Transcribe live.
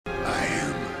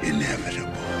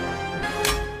inevitable.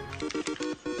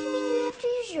 You have to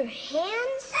use your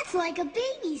hands? That's like a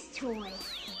baby's toy.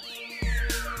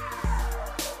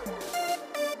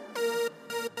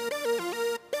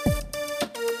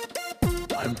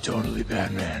 I'm totally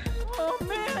Batman. Oh,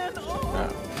 man.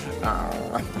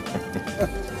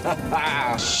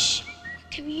 Shh.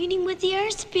 Communing with the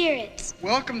earth spirits.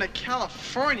 Welcome to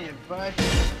California, bud.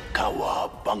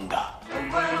 Cowabunga.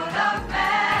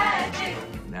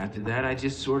 And after that, I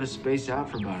just sort of space out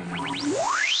for about an hour.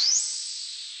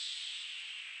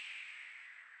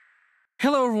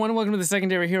 Hello, everyone. Welcome to the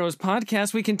Secondary Heroes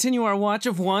podcast. We continue our watch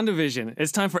of WandaVision.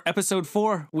 It's time for episode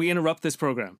 4. We interrupt this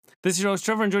program. This is your host,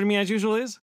 Trevor, and joining me as usual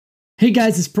is... Hey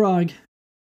guys, it's Prague.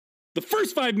 The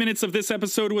first 5 minutes of this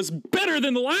episode was better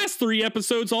than the last 3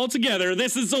 episodes altogether.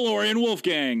 This is Zalorian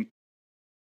Wolfgang.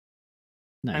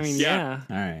 Nice. I mean, yeah.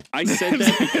 All right. I said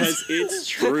that because it's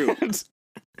true.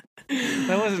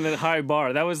 That wasn't a high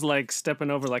bar. That was like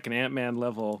stepping over like an Ant-Man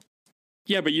level.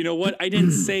 Yeah, but you know what? I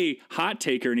didn't say hot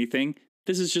take or anything.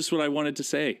 This is just what I wanted to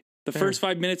say. The first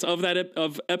 5 minutes of that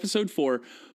of episode 4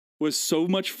 was so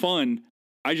much fun.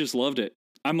 I just loved it.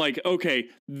 I'm like, okay,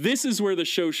 this is where the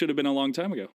show should have been a long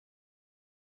time ago.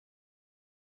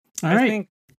 All right.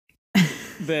 I think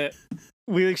that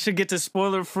we should get to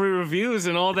spoiler-free reviews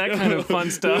and all that kind of fun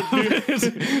stuff.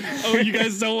 Oh, you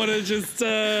guys don't want to just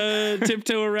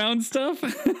tiptoe around stuff?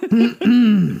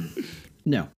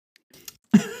 No.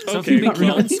 So if Okay, you not keep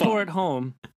really. score at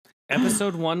home,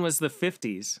 episode 1 was the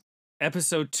 50s.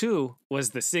 Episode 2 was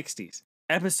the 60s.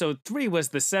 Episode 3 was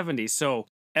the 70s. So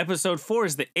episode 4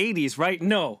 is the 80s, right?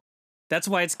 No. That's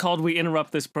why it's called We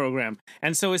Interrupt This Program.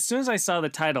 And so as soon as I saw the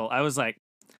title, I was like,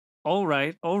 all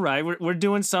right. We're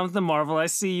doing something, Marvel. I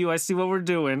see you. I see what we're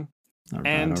doing. All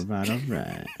And-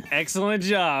 right. Excellent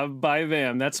job by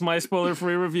them. That's my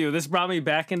spoiler-free review. This brought me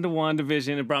back into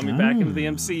WandaVision. It brought me back into the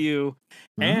MCU.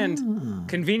 And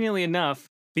conveniently enough,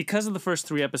 because of the first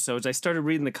 3 episodes, I started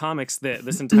reading the comics that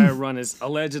this entire run is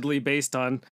allegedly based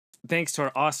on, thanks to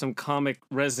our awesome comic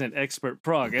resident expert,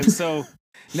 Prague. And so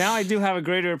now I do have a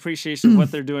greater appreciation of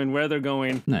what they're doing, where they're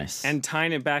going, Nice. and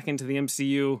tying it back into the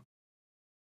MCU.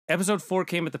 Episode 4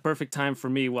 came at the perfect time for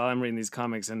me while I'm reading these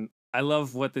comics, and I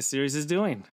love what this series is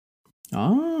doing.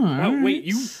 Oh, Wow, wait,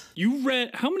 you read,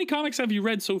 how many comics have you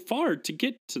read so far to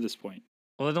get to this point?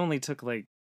 Well, it only took like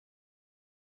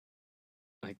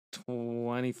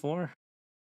 24.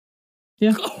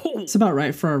 Yeah, Oh, it's about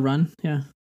right for a run. Yeah,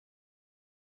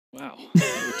 wow.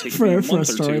 It would take me for a month or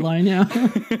two. storyline. Yeah.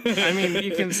 I mean,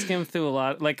 you can skim through a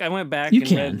lot. Like, I went back You and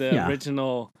can, read the yeah.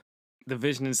 original The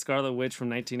Vision and Scarlet Witch from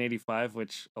 1985,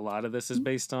 which a lot of this is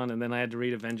based on. And then I had to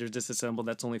read Avengers Disassembled.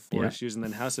 That's only 4 Yeah. issues. And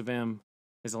then House of M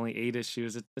is only 8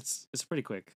 issues. It's pretty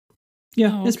quick.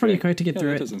 Yeah, Oh, it's pretty okay. quick to get Yeah, through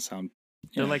that it. doesn't sound.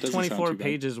 They're yeah, like it doesn't sound 24 too bad.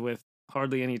 pages with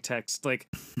hardly any text. Like,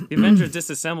 the Avengers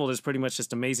Disassembled is pretty much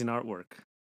just amazing artwork.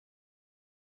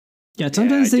 Yeah,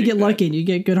 sometimes I they dig get that. lucky and you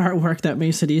get good artwork that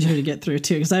makes it easier to get through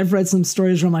too. Because I've read some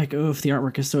stories where I'm like, oh, if the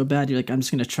artwork is so bad, you're like, I'm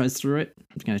just gonna trudge through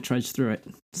it.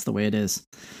 It's the way it is.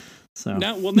 So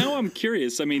Now I'm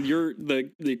curious. I mean,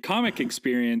 the comic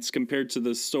experience compared to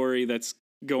the story that's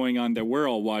going on that we're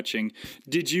all watching.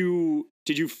 Did you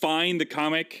find the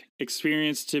comic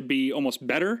experience to be almost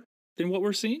better than what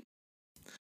we're seeing?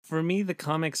 For me, the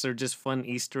comics are just fun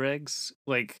Easter eggs.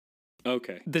 Like,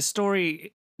 Okay. the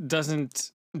story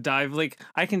doesn't dive, like,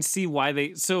 I can see why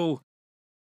they, so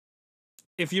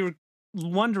if you're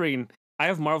wondering, I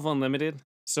have Marvel Unlimited,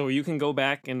 so you can go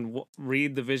back and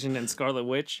read The Vision and Scarlet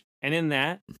Witch, and in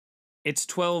that it's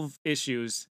 12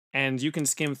 issues and you can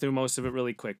skim through most of it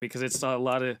really quick because it's a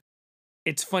lot of,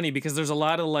 it's funny because there's a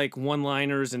lot of like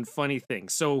one-liners and funny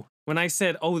things. So when I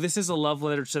said, oh, this is a love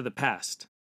letter to the past,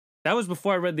 that was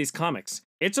before I read these comics.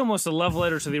 It's almost a love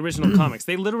letter to the original comics.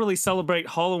 They literally celebrate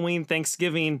Halloween,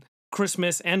 Thanksgiving,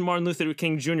 Christmas, and Martin Luther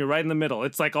King Jr. right in the middle.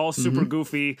 It's like all super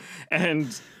goofy.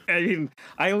 And I mean,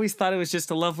 I always thought it was just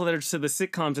a love letter to the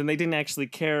sitcoms, and they didn't actually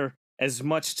care as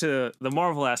much to the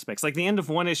Marvel aspects. Like the end of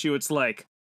one issue, it's like,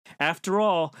 after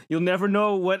all, you'll never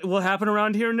know what will happen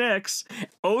around here next.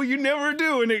 Oh, you never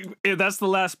do. And that's the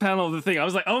last panel of the thing. I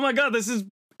was like, oh my God, this is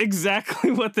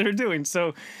exactly what they're doing.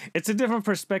 So it's a different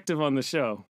perspective on the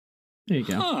show. there you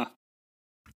go. Huh.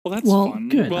 Well, that's Well, fun.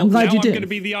 good. Well, I'm glad now you I'm did. going to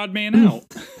be the odd man out.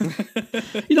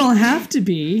 You don't have to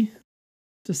be.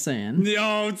 Just saying.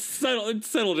 No,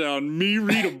 settle down. Me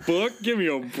read a book? Give me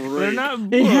a break. They're not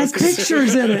books. It has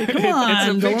pictures in it. Come on,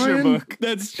 It's a picture Doran. book.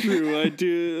 That's true. I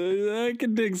do. I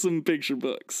can dig some picture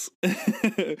books.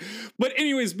 But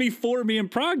anyways, before me and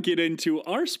Prague get into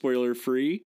our spoiler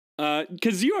free,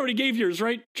 because you already gave yours,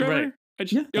 right, Trevor?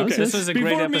 Right. Yeah, that was This it. was a great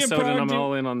Before me and episode, and Prague I'm do-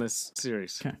 all in on this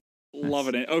series. Okay.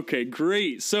 Loving it. Okay,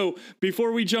 great. So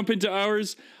before we jump into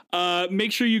ours,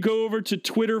 make sure you go over to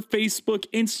Twitter, Facebook,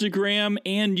 Instagram,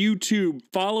 and YouTube.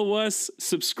 Follow us,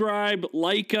 subscribe,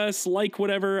 like us, like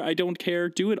whatever. I don't care.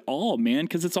 Do it all, man,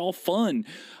 because it's all fun.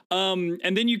 And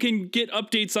then you can get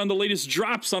updates on the latest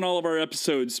drops on all of our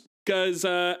episodes. Because,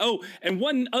 and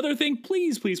one other thing,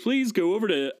 please go over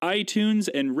to iTunes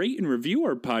and rate and review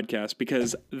our podcast,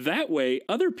 because that way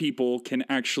other people can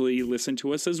actually listen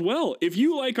to us as well. If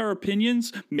you like our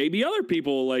opinions, maybe other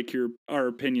people like our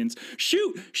opinions.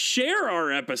 Share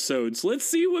our episodes. Let's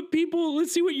see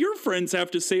what your friends have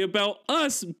to say about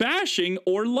us bashing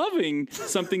or loving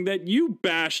something that you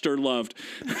bashed or loved.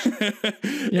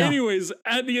 Yeah. Anyways,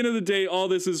 at the end of the day, all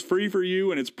this is free for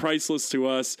you and it's priceless to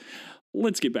us.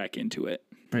 Let's get back into it.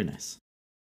 Very nice.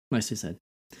 Nicely said.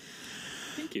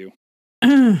 Thank you.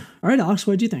 All right, Alex,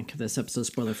 what did you think of this episode,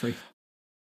 spoiler free?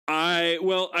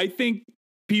 I think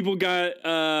people got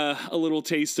a little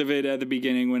taste of it at the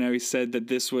beginning when I said that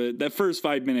that first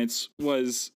 5 minutes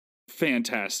was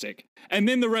fantastic. And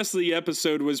then the rest of the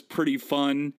episode was pretty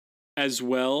fun as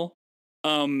well.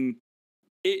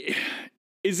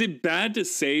 Is it bad to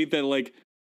say that, like,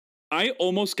 I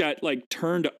almost got, like,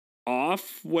 turned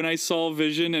off when I saw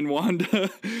Vision and Wanda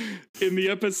in the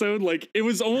episode? Like, it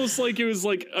was almost like it was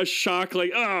like a shock,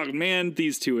 like, oh man,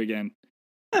 these two again.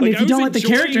 I mean, like, if you don't like the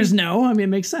characters, no. I mean, it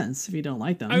makes sense if you don't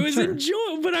like them. I was sure.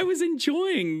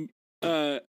 enjoying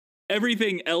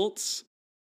everything else.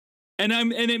 And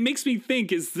it makes me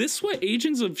think, is this what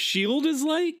Agents of S.H.I.E.L.D. is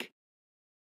like?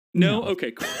 No?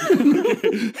 Okay, cool.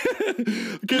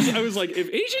 Because I was like, if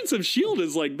Agents of S.H.I.E.L.D.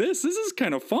 is like this is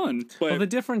kind of fun. But, well, the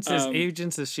difference is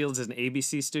Agents of S.H.I.E.L.D. is an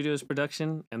ABC Studios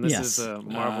production, and this is a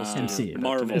Marvel Studios MCU.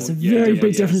 production. There's a very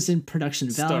big difference in production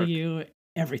value,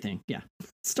 everything. Yeah.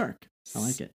 Stark. I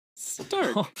like it.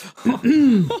 Stark.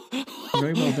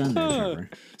 Very well done there,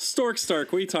 Trevor.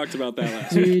 Stark. We talked about that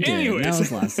last We week. did. Anyways. That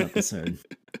was last episode.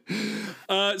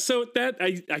 So that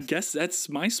I guess that's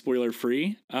my spoiler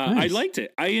free. Nice. I liked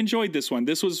it. I enjoyed this one.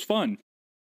 This was fun.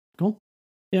 Cool.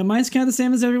 Yeah, mine's kind of the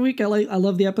same as every week. I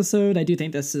love the episode. I do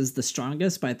think this is the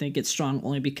strongest, but I think it's strong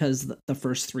only because the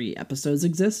first 3 episodes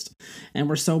exist and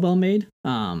were so well made.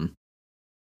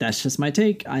 That's just my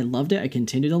take. I loved it. I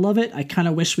continue to love it. I kind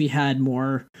of wish we had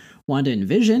more Wanda and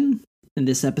Vision, and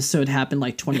this episode happened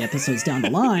like 20 episodes down the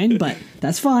line, but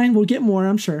that's fine. We'll get more,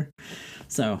 I'm sure.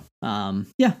 So,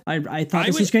 yeah, I thought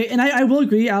this was great. And I will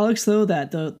agree, Alex, though,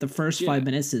 that the first 5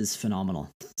 minutes is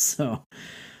phenomenal. So,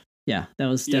 yeah, that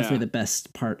was definitely the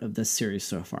best part of this series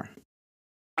so far.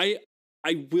 I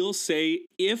will say,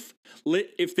 if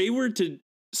they were to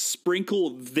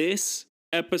sprinkle this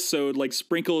episode, like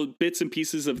sprinkle bits and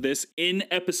pieces of this in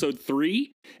episode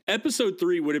 3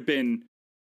 would have been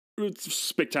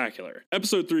spectacular.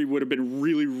 Episode 3 would have been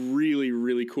really, really,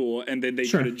 really cool. And then they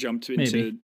could have jumped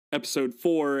into episode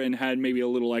 4 and had maybe a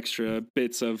little extra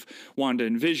bits of Wanda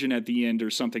and Vision at the end or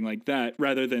something like that,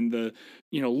 rather than the,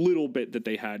 little bit that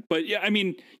they had. But yeah, I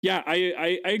mean, yeah,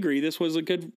 I agree. This was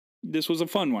a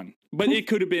fun one, but it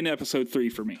could have been episode 3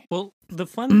 for me. Well, the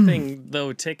fun thing,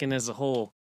 though, taken as a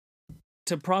whole,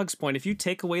 to Prog's point, if you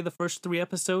take away the first 3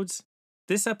 episodes,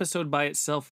 this episode by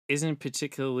itself isn't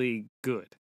particularly good.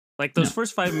 Like those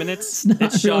first 5 minutes,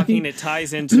 it's shocking, it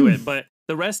ties into it, but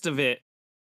the rest of it,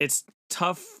 it's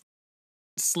tough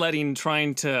sledding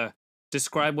trying to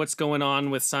describe what's going on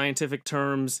with scientific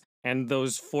terms and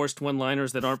those forced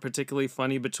one-liners that aren't particularly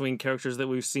funny between characters that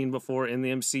we've seen before in the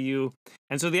MCU.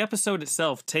 And so the episode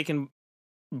itself, taken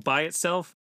by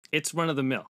itself, it's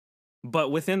run-of-the-mill.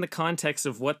 But within the context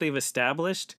of what they've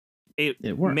established,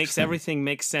 it works, makes everything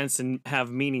make sense and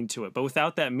have meaning to it. But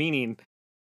without that meaning,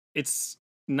 it's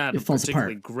not a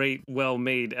particularly great,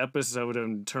 well-made episode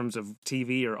in terms of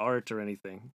TV or art or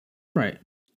anything. Right.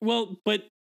 Well, but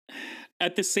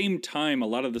at the same time, a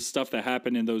lot of the stuff that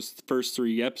happened in those first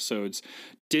 3 episodes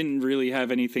didn't really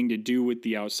have anything to do with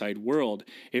the outside world.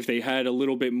 If they had a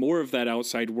little bit more of that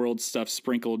outside world stuff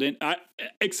sprinkled in,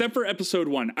 except for episode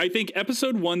 1. I think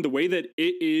episode 1, the way that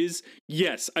it is,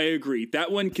 yes, I agree.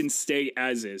 That one can stay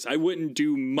as is. I wouldn't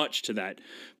do much to that.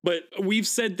 But we've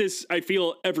said this, I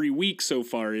feel, every week so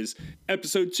far, is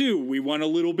episode 2, we want a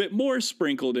little bit more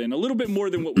sprinkled in, a little bit more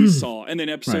than what we saw. And then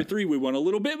episode 3, we want a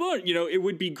little bit more. It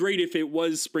would be great if it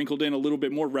was sprinkled in a little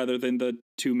bit more rather than the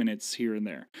 2 minutes here and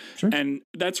there. Sure. And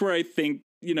that's where I think,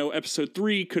 episode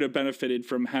 3 could have benefited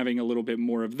from having a little bit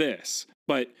more of this.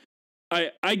 But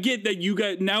I get that you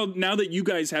guys, now that you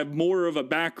guys have more of a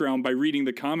background by reading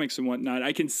the comics and whatnot,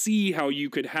 I can see how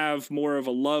you could have more of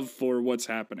a love for what's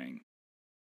happening.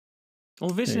 Well,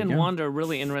 Vision and Wanda are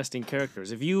really interesting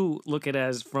characters. If you look at it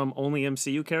as from only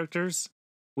MCU characters,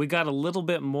 we got a little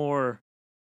bit more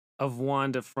of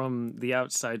Wanda from the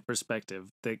outside perspective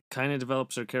that kind of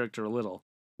develops her character a little.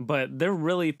 But they're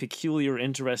really peculiar,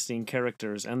 interesting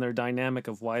characters, and their dynamic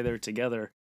of why they're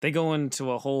together. They go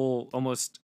into a whole,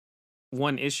 almost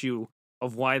one issue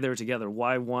of why they're together,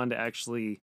 why Wanda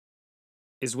actually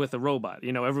is with a robot.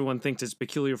 You know, everyone thinks it's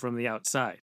peculiar from the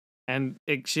outside. And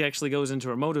she actually goes into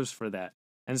her motives for that.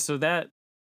 And so that,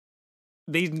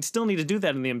 they still need to do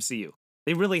that in the MCU.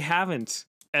 They really haven't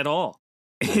at all.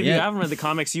 If you haven't read the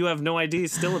comics, you have no idea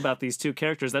still about these two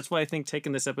characters. That's why I think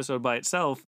taking this episode by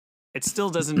itself, it still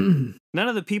doesn't... None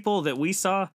of the people that we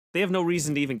saw, they have no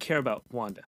reason to even care about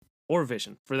Wanda. Or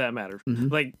Vision, for that matter.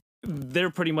 Like, they're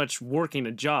pretty much working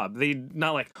a job. They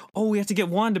not like, oh, we have to get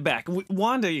Wanda back.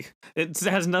 Wanda, it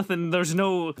has nothing... There's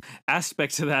no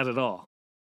aspect to that at all.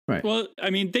 Right. Well,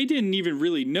 I mean, they didn't even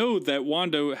really know that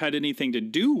Wanda had anything to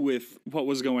do with what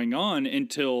was going on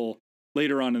until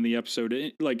later on in the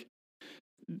episode. Like,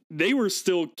 they were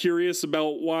still curious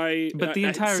about why. But the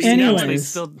entire Anyways, they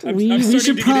still. we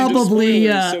should probably.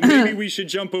 So maybe we should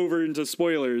jump over into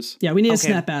spoilers. Yeah, we need to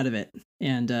snap out of it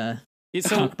and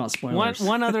So talk about spoilers.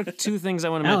 One other two things I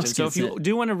want to Alex mention. So if gets you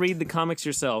do want to read the comics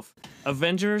yourself,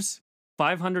 Avengers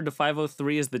 500 to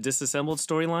 503 is the disassembled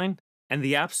storyline, and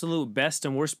the absolute best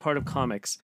and worst part of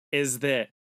comics is that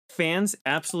fans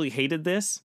absolutely hated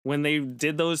this when they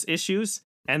did those issues,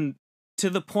 and to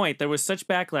the point there was such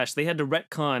backlash they had to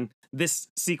retcon this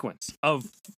sequence of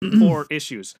 4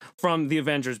 issues from the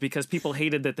Avengers because people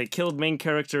hated that they killed main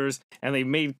characters and they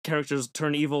made characters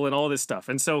turn evil and all this stuff.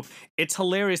 And so it's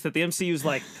hilarious that the MCU's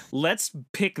like, let's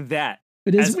pick that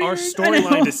as our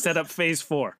storyline to set up Phase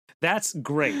 4. That's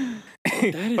great.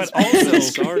 But also,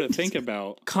 bizarre to think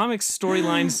about. Comics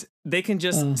storylines, they can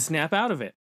just snap out of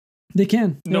it. They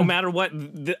can. No matter what,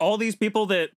 all these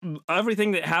people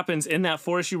everything that happens in that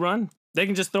 4-issue run, they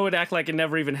can just throw it, act like it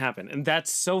never even happened. And that's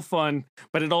so fun,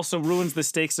 but it also ruins the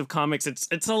stakes of comics. It's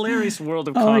a hilarious world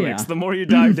of comics. Yeah. The more you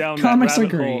dive down comics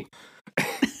that are rabbit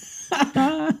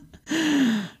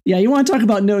great. Yeah, you want to talk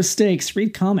about no stakes,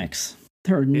 read comics.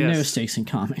 There are no stakes in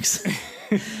comics.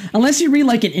 Unless you read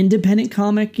like an independent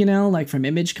comic, you know, like from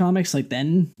Image Comics, like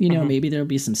then, you know, maybe there'll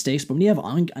be some stakes. But when you have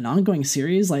an ongoing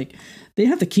series, like they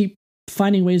have to keep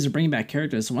finding ways to bring back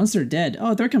characters. Once they're dead,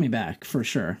 they're coming back for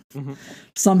sure.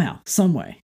 Somehow, some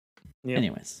way. Yep.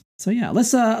 Anyways, so yeah,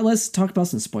 let's talk about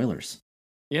some spoilers.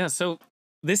 Yeah, so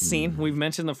this scene, we've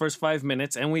mentioned the first 5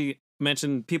 minutes, and we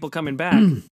mentioned people coming back.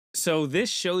 So this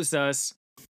shows us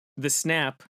the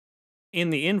snap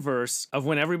in the inverse of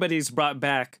when everybody's brought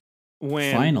back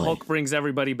when Hulk brings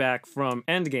everybody back from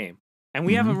Endgame. And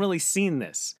we haven't really seen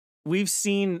this. We've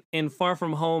seen in Far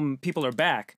From Home, people are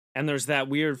back, and there's that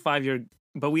weird 5-year,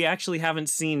 but we actually haven't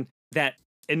seen that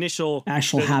initial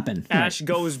happen. Ash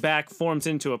goes back, forms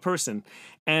into a person.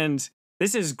 And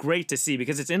this is great to see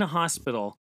because it's in a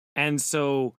hospital. And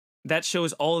so that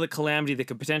shows all the calamity that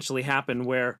could potentially happen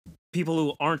where people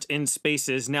who aren't in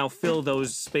spaces now fill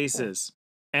those spaces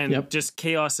and just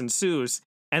chaos ensues.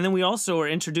 And then we also are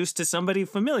introduced to somebody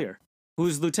familiar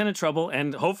who's Lieutenant Trouble.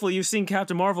 And hopefully you've seen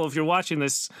Captain Marvel if you're watching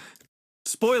this.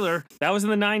 Spoiler, that was in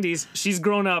the 90s. She's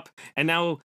grown up. And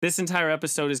now this entire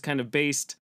episode is kind of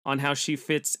based on how she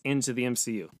fits into the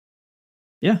MCU.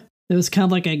 Yeah. It was kind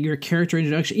of like your character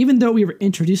introduction. Even though we were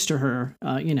introduced to her,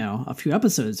 a few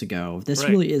episodes ago, this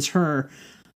really is her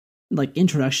like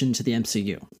introduction to the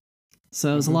MCU.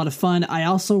 So it was a lot of fun. I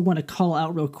also want to call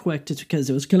out real quick just because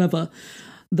it was kind of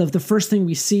the first thing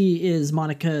we see is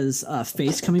Monica's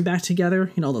face coming back together.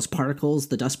 You know, those particles,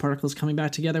 the dust particles coming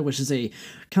back together, which is a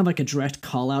kind of like a direct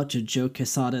call out to Joe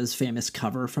Quesada's famous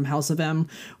cover from House of M,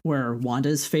 where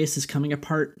Wanda's face is coming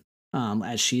apart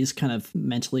as she's kind of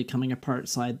mentally coming apart.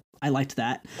 So I liked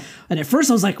that. And at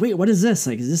first I was like, wait, what is this?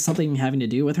 Like, is this something having to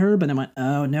do with her? But then I went,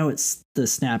 oh no, it's the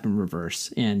snap in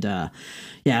reverse. And it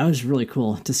was really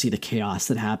cool to see the chaos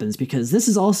that happens because this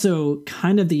is also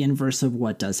kind of the inverse of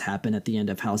what does happen at the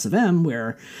end of House of M,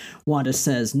 where Wanda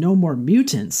says, no more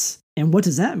mutants. And what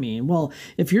does that mean? Well,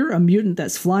 if you're a mutant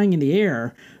that's flying in the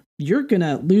air, you're going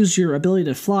to lose your ability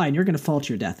to fly and you're going to fall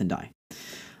to your death and die.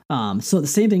 So the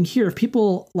same thing here, if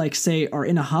people like say are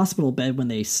in a hospital bed when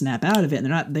they snap out of it and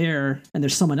they're not there and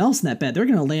there's someone else in that bed, they're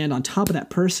going to land on top of that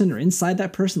person or inside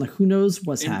that person. Like who knows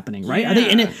what's happening, right? Are they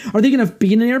in it? Are they going to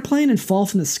be in an airplane and fall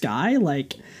from the sky?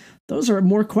 Like those are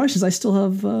more questions I still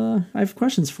have. I have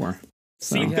questions for.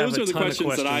 So. See, those are the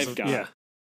questions that I've got.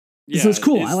 Yeah, so it's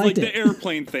cool. I liked it. The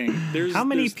airplane thing. There's how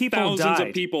many people thousands died?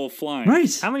 Of people flying.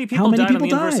 Right. How many people died on the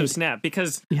inverse of Snap?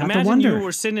 Because imagine you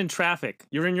were sitting in traffic.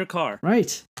 You're in your car.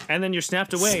 Right. and then you're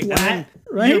snapped away, Splat, and then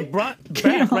right? you're brought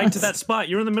back right to Chaos. that spot.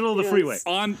 You're in the middle of the freeway.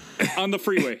 On the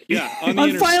freeway. Yeah. On the I'm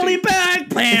interstate. finally back.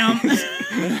 Bam.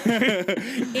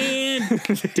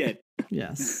 And dead.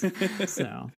 Yes.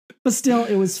 So, but still,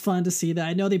 it was fun to see that.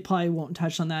 I know they probably won't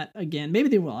touch on that again. Maybe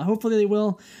they will. Hopefully they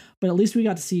will. But at least we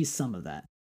got to see some of that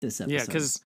this episode. Yeah,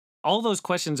 because all those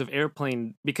questions of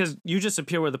airplane, because you just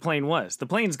appear where the plane was. The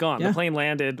plane's gone. Yeah. The plane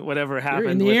landed. Whatever You're happened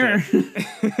in the with air.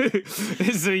 it.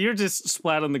 So you're just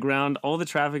splat on the ground. All the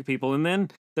traffic people, and then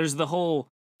there's the whole.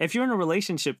 If you're in a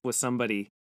relationship with somebody,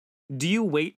 do you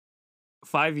wait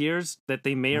 5 years that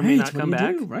they may or may Right, not what come do you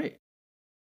back? do? Right.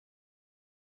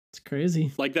 It's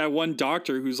crazy. Like that one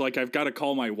doctor who's like, I've got to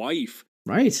call my wife.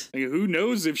 Right. Like, who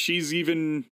knows if she's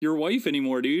even your wife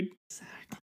anymore, dude?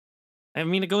 I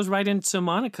mean, it goes right into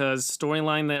Monica's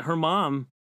storyline that her mom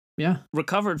Yeah.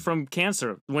 recovered from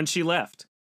cancer when she left.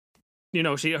 You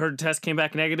know, her test came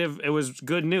back negative. It was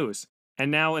good news. And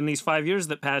now in these 5 years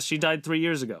that passed, she died 3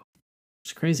 years ago.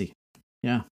 It's crazy.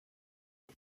 Yeah.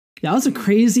 Yeah, that was a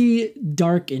crazy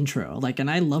dark intro. Like, and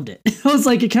I loved it. It was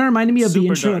like, it kind of reminded me of the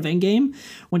Super intro dark. of Endgame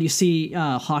when you see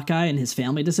Hawkeye and his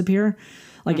family disappear.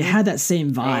 Like, it had that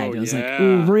same vibe. Oh, it was like, yeah.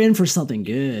 ooh, we're in for something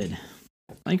good.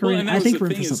 Like, Well, and that I was think the we're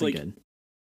in thing for is, something like, good.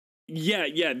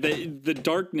 Yeah, the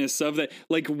darkness of that.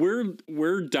 Like we're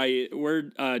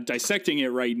dissecting it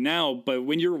right now, but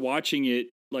when you're watching it,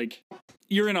 like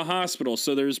you're in a hospital,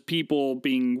 so there's people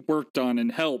being worked on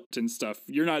and helped and stuff.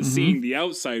 You're not seeing the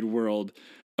outside world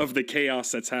of the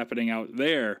chaos that's happening out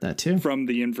there. That too. From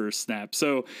the inverse snap.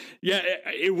 So yeah,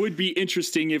 it would be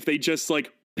interesting if they just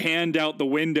like panned out the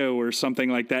window or something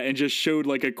like that and just showed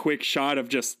like a quick shot of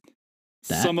just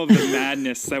That. some of the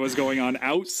madness that was going on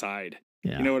outside.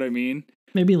 Yeah. You know what I mean?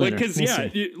 Maybe Like, later. because We'll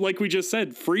yeah, see. like we just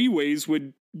said, freeways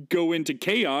would go into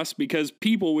chaos because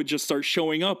people would just start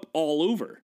showing up all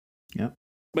over. Yep.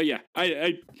 But yeah,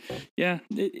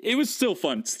 it was still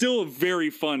fun. Still a very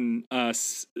fun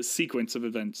sequence of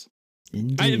events.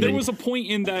 Indeed. There was a point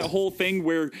in that whole thing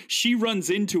where she runs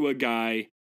into a guy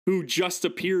who just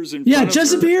appears in Yeah, front of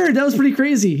just her. appeared. That was pretty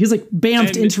crazy. He's like bamfed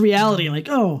And- into reality. Like,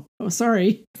 oh,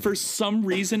 sorry. For some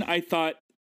reason, I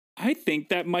think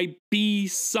that might be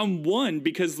someone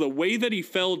because the way that he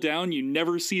fell down, you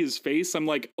never see his face. I'm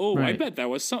like, oh, I Right. bet that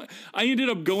was some. I ended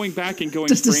up going back and going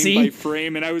Just to frame see? by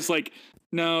frame, and I was like,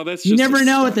 no, that's just You never a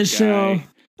know with stunt this show. guy.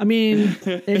 I mean,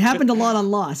 it happened a lot on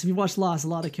Lost. If you watch Lost, a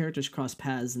lot of characters cross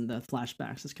paths in the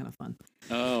flashbacks. It's kind of fun.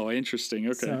 Oh, interesting.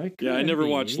 Okay. So it Yeah, I could never be.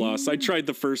 watched Lost. I tried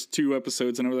the first 2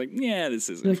 episodes, and I was like, yeah, this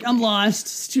isn't. You're like, for I'm me." lost.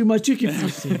 It's too much. You can.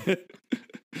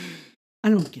 I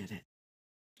don't get it.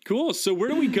 Cool. So where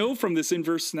do we go from this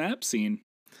inverse snap scene?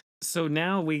 So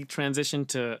now we transition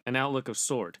to an outlook of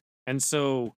Sword. And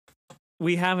so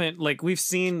we haven't, like, we've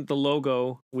seen the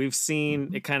logo, we've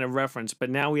seen it kind of referenced, but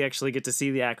now we actually get to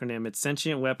see the acronym. It's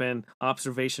Sentient Weapon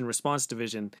Observation Response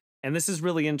Division. And this is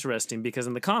really interesting because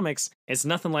in the comics, it's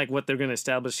nothing like what they're going to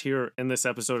establish here in this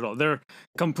episode at all. They're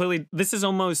completely, this is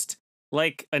almost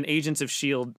like an Agents of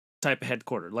S.H.I.E.L.D. type of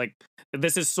headquarter. Like,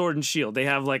 this is Sword and Shield. They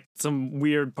have like some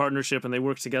weird partnership and they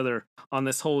work together on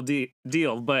this whole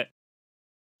deal. But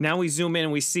now we zoom in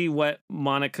and we see what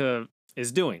Monica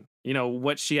is doing. You know,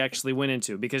 what she actually went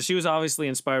into, because she was obviously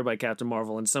inspired by Captain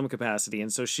Marvel in some capacity,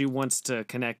 and so she wants to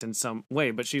connect in some way,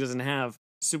 but she doesn't have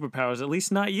superpowers, at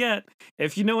least not yet,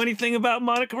 if you know anything about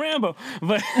Monica Rambeau.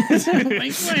 But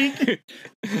Wink, wink.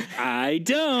 I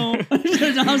don't.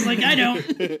 I was like, I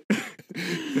don't.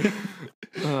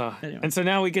 Anyway. And so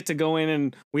now we get to go in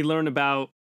and we learn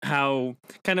about how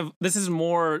kind of this is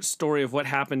more story of what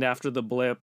happened after the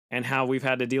blip and how we've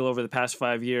had to deal over the past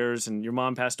 5 years. And your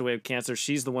mom passed away of cancer.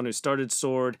 She's the one who started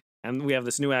Sword. And we have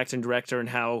this new acting director and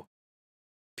how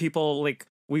people, like,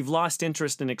 we've lost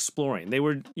interest in exploring. They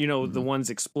were, you know, the ones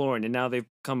exploring, and now they've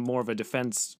become more of a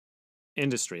defense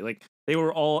industry. Like, they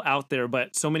were all out there,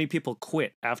 but so many people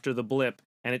quit after the blip,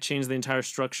 and it changed the entire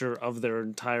structure of their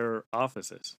entire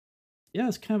offices. Yeah,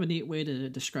 it's kind of a neat way to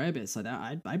describe it. So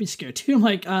that I'd be scared too. I'm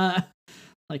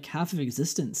like half of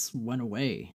existence went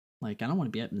away. Like, I don't want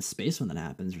to be up in space when that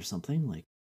happens or something. Like,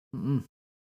 No,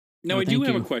 No, I do thank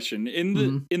have you. a question.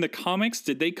 In the comics,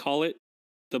 did they call it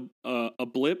a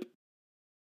blip?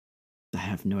 I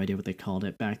have no idea what they called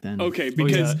it back then. Okay, Oh,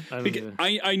 yeah, because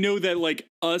I know that like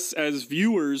us as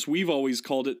viewers, we've always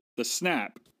called it the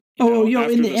snap. Oh, yo,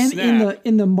 after in the end, snap,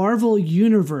 in the Marvel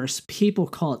universe, people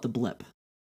call it the blip.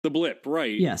 the blip,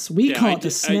 right? Yes, we Yeah, call I it the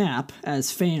did- snap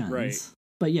as fans. Right.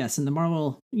 But yes, in the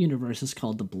Marvel universe, it's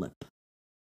called the blip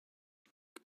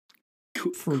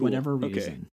for whatever Okay.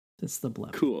 reason. It's the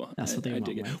blip. Cool. That's what they I went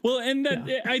dig it. with. Well, and that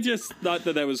Yeah. I just thought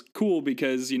that was cool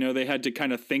because they had to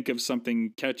kind of think of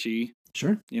something catchy.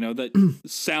 Sure. That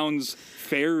sounds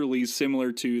fairly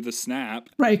similar to the Snap.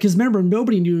 Right, because remember,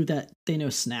 nobody knew that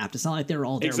Thanos snapped. It's not like they were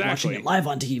all there Exactly. watching it live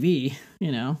on TV,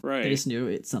 Right. They just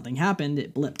knew something happened,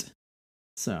 it blipped.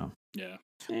 So. Yeah.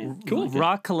 Cool.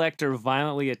 Rock collector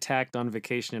violently attacked on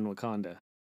vacation in Wakanda.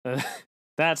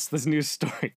 That's the news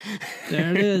story.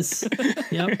 There it is.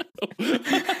 Yep.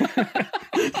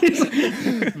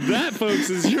 That, folks,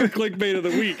 is your clickbait of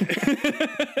the week.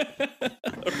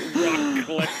 Rock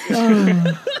collector.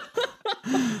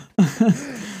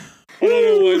 I don't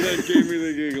know why that gave me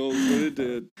the giggles, but it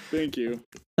did. Thank you.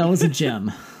 That was a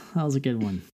gem. That was a good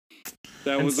one.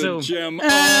 That was a gem.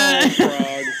 Oh,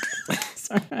 frog.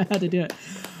 Sorry, I had to do it.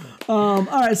 All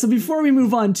right, so before we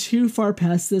move on too far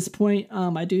past this point,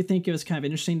 I do think it was kind of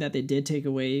interesting that they did take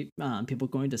away people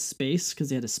going to space because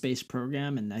they had a space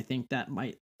program, and I think that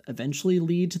might eventually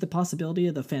lead to the possibility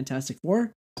of the Fantastic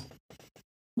Four.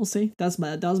 We'll see. That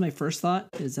was my first thought,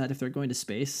 is that if they're going to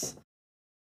space,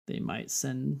 they might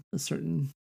send a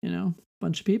certain,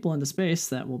 bunch of people into space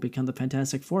that will become the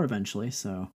Fantastic Four eventually.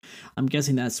 So I'm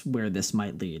guessing that's where this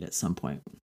might lead at some point.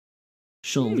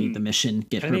 She'll lead the mission,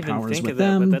 get her powers with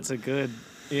them. But that's a good.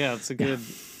 Yeah, it's a good.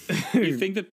 You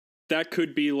think that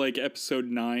could be like episode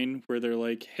 9, where they're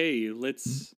like, "Hey,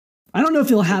 let's." I don't know if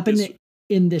it'll happen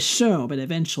in this show, but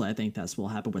eventually, I think that's what will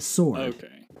happen with Sword.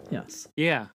 Okay. Yes.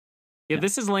 Yeah.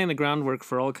 This is laying the groundwork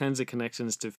for all kinds of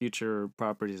connections to future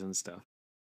properties and stuff.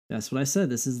 That's what I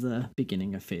said. This is the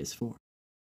beginning of Phase 4.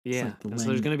 Yeah. Like So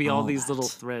there's going to be all these that. little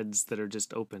threads that are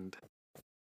just opened.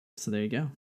 So there you go.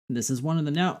 This is one of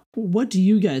them. Now, what do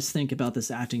you guys think about this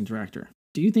acting director?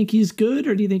 Do you think he's good,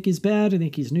 or do you think he's bad? Do you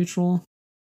think he's neutral?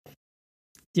 Do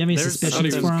you have any There's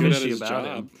suspicions something for him? good at his about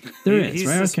job. him. There is, He's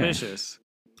right? suspicious.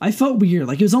 Okay. I felt weird.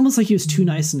 Like, it was almost like he was too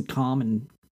nice and calm and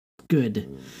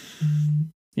good.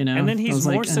 And then I he's was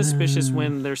more like, suspicious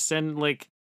when they're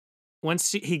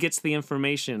once he gets the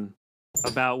information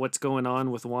about what's going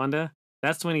on with Wanda,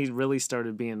 that's when he really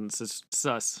started being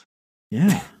sus.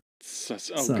 Yeah.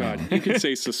 Oh, God. You can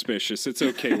say suspicious. It's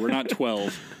okay. We're not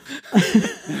 12.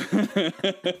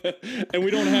 And we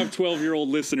don't have 12-year-old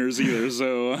listeners either,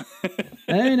 so.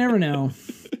 I never know.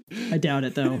 I doubt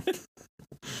it, though.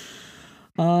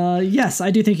 Yes, I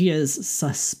do think he is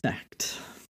suspect.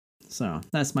 So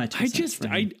that's my 2 cents for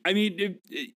him.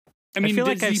 I feel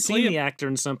like I've seen the actor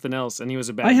in something else, and he was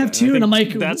a bad guy. I have too, and I'm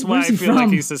like, that's why where's I he feel from? like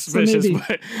he's suspicious. So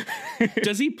but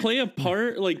Does he play a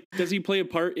part? Does he play a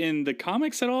part in the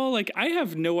comics at all? Like, I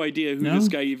have no idea who this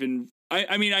guy even.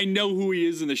 I mean, I know who he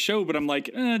is in the show, but I'm like,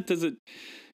 does it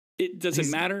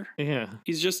matter? Yeah,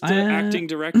 he's just an acting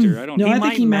director. I don't know. No, I might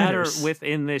think he matter matters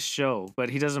within this show, but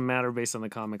he doesn't matter based on the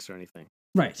comics or anything.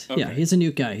 Right. Okay. Yeah, he's a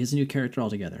new guy. He's a new character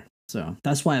altogether. So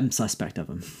that's why I'm suspect of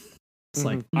him. It's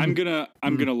like I'm gonna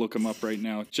look him up right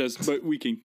now. But we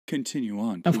can continue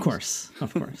on. Of please.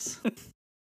 course.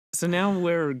 So now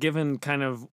we're given kind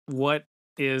of what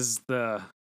is the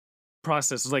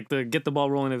process, like the get the ball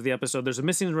rolling of the episode. There's a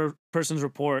missing persons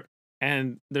report,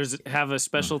 and have a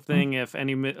special thing if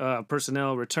any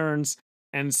personnel returns,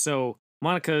 and so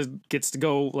Monica gets to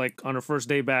go like on her first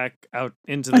day back out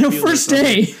into the field. First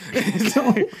day.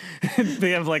 So, they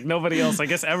have like nobody else. I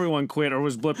guess everyone quit or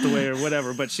was blipped away or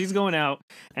whatever. But she's going out,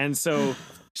 and so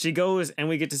she goes, and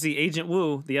we get to see Agent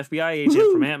Wu, the FBI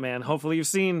agent from Ant-Man. Hopefully, you've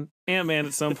seen Ant-Man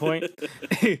at some point.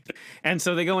 And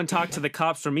so they go and talk to the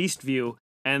cops from Eastview,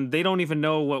 and they don't even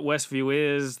know what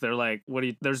Westview is. They're like, "What do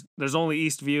you?" There's only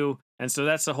Eastview, and so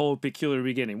that's the whole peculiar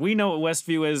beginning. We know what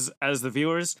Westview is as the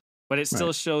viewers, but it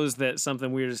still shows that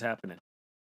something weird is happening.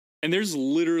 And there's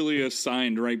literally a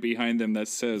sign right behind them that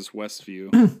says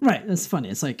Westview. Right. That's funny.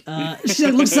 It's like she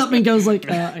like looks up and goes like,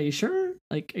 "Are you sure?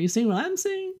 Like, are you seeing what I'm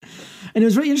seeing?" And it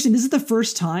was really interesting. This is the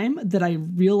first time that I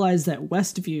realized that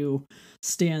Westview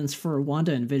stands for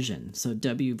Wanda and Vision. So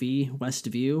WV,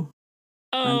 Westview.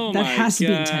 Oh, that my has to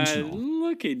be God. intentional.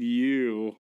 Look at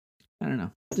you. I don't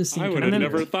know. Just I would have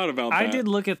never thought about that. I did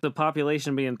look at the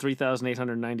population being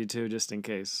 3,892 just in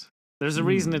case. There's a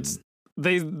reason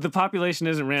the population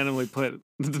isn't randomly put.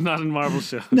 It's not in Marvel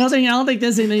shows. Nothing. I don't think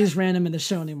there's anything that's random in the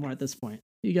show anymore at this point.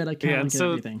 You gotta count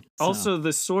everything. So. Also,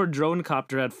 the Sword drone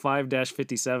copter had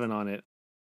 5-57 on it.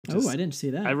 Oh, I didn't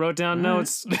see that. I wrote down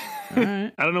notes. All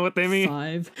right. I don't know what they mean.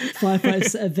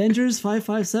 555 Avengers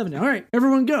 557. All right,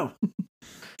 everyone go.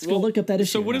 Let's go look up that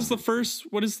issue. So what is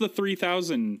the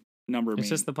 3,000 number mean? It's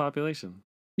just the population.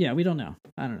 Yeah, we don't know.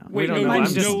 I don't know. Wait, don't no, know.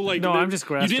 I'm just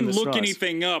grasping You didn't the look straws.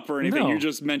 anything up or anything. No. You're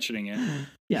just mentioning it.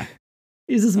 Yeah,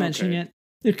 he's just mentioning it.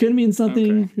 It could mean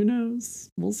something. Okay. Who knows?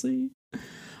 We'll see.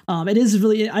 It is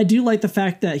really. I do like the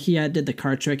fact that he did the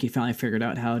card trick. He finally figured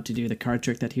out how to do the card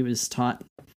trick that he was taught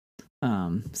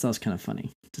So that was kind of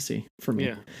funny to see for me.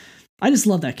 Yeah. I just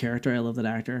love that character. I love that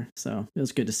actor. So it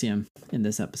was good to see him in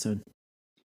this episode.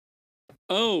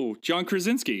 Oh, John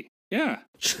Krasinski. Yeah.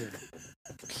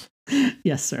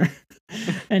 Yes, sir.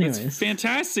 Anyways, It's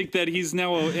fantastic that he's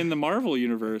now in the Marvel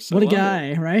universe. what I a love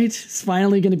guy, right? He's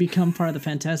finally going to become part of the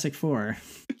Fantastic Four.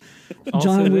 Also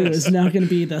John Woo this. is now going to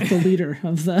be the leader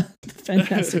of the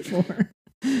Fantastic Four.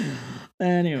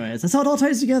 Anyways, that's how it all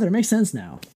ties together. It makes sense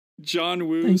now. it. John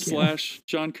Woo Thank you. /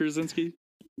 John Krasinski.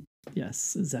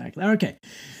 Yes, exactly. Okay.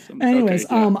 Anyways,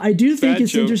 Okay, yeah. I do think Bad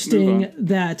it's joke. interesting Move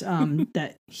that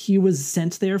that he was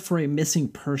sent there for a missing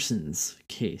persons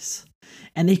case,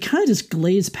 and they kind of just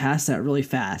glazed past that really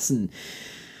fast. And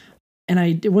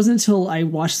it wasn't until I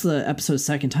watched the episode a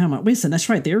second time, I'm like, wait a second, that's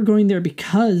right, they were going there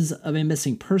because of a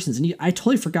missing persons, and I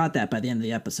totally forgot that by the end of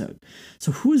the episode.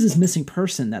 So who is this missing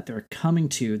person that they're coming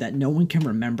to that no one can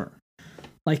remember?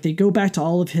 Like, they go back to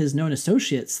all of his known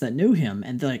associates that knew him,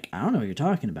 and they're like, I don't know what you're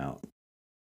talking about.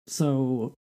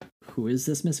 So, who is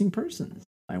this missing person?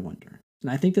 I wonder. And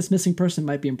I think this missing person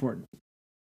might be important.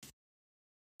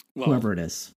 Well, Whoever it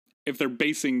is. if they're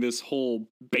basing this whole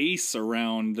base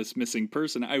around this missing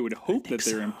person, I would hope that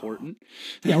they're so. important.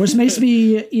 Yeah, which makes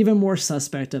me even more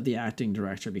suspect of the acting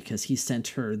director because he sent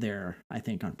her there, I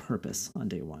think, on purpose on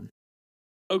day one.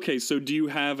 Okay, so do you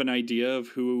have an idea of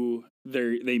who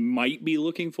they might be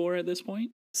looking for at this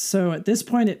point? So at this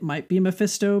point, it might be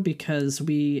Mephisto because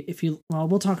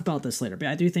we'll talk about this later, but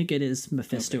I do think it is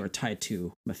Mephisto Okay. or tied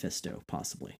to Mephisto,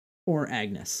 possibly. Or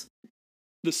Agnes.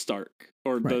 The Stark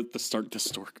or Right. the Stork. The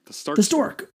Stork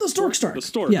Stark. The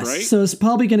Stork, yes, right? so it's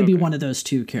probably going to be Okay. one of those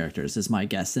two characters, is my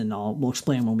guess, and we'll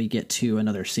explain when we get to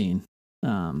another scene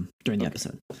during the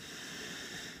episode.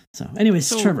 So, anyways,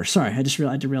 So- Trevor, sorry, I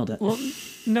derailed it. Well,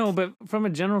 no, but from a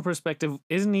general perspective,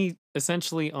 isn't he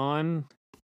essentially on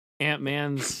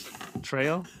Ant-Man's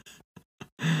trail?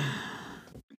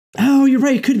 Oh, you're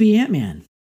right. It could be Ant-Man.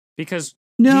 Because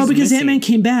No, he's because missing. Ant-Man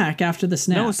came back after the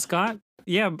snap. No, Scott.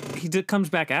 Yeah, comes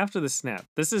back after the snap.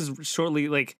 This is shortly,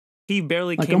 like, he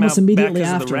barely like came almost out immediately back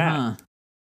 'cause of after, the rat. huh?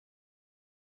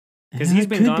 Because Yeah, he's it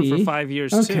been could gone be. for 5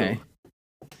 years Okay. too.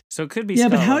 So it could be Yeah,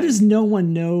 Scott but how Lang. does no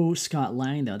one know Scott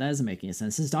Lang though? That doesn't make any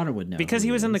sense. His daughter would know. Because who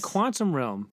he was in the is. quantum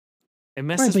realm. It Right,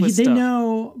 messes but with they stuff.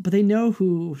 know. But they know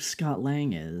who Scott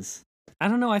Lang is. I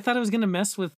don't know. I thought it was going to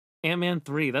mess with Ant-Man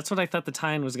 3. That's what I thought the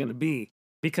tie-in was going to be.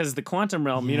 Because the quantum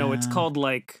realm, it's Yeah. called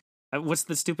like, what's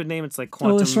the stupid name? It's like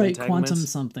quantum Oh, that's right. entanglements. Quantum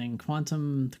something.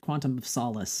 Quantum of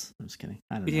solace. I'm just kidding.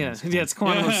 I don't know. Yeah, what it's yeah, it's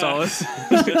quantum of solace.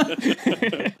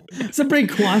 It's a big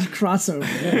crossover.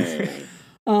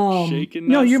 Yes. Shaken,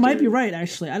 No, not you might be stirred. right.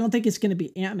 Actually, I don't think it's going to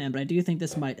be Ant-Man, but I do think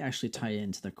this might actually tie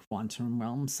into the quantum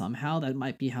realm somehow. That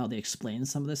might be how they explain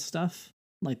some of this stuff,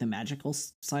 like the magical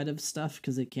side of stuff,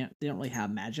 because they don't really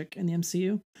have magic in the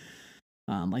MCU,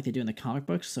 like they do in the comic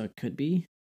books. So it could be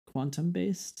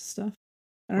quantum-based stuff.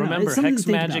 I don't know. Remember, It's something to hex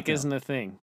think about, magic though. isn't a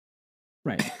thing.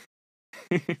 Right.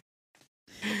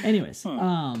 Anyways,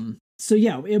 Huh. so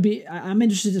yeah, it'll be. I'm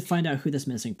interested to find out who this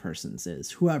missing persons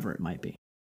is, whoever it might be.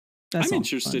 That's I'm all I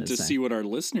interested wanted to say. see what our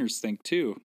listeners think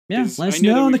too. Yeah, 'Cause let us I know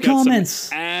that know in the we've got some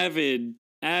comments.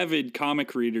 Avid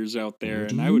comic readers out there, What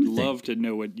do and I would you think? love to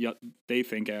know what they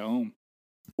think at home.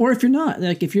 Or if you're not,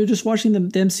 like if you're just watching the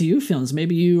MCU films,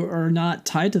 maybe you are not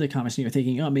tied to the comics and you're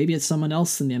thinking, oh, maybe it's someone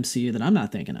else in the MCU that I'm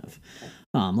not thinking of.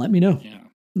 Let me know Yeah,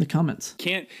 in the comments.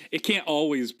 it can't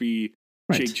always be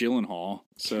Right. Jake Gyllenhaal.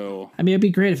 So I mean, it'd be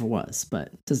great if it was, but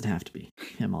it doesn't have to be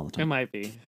him all the It time. might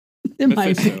be. It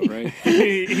might Mephisto, be. right?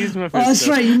 He's Mephisto. Oh, that's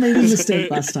right. You made a mistake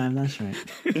last time. That's right.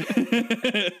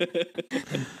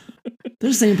 They're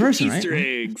the same person, right? Easter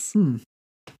eggs. All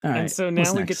right. And so now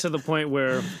what's we get next? to the point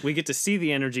where we get to see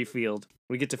the energy field.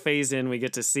 We get to phase in. We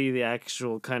get to see the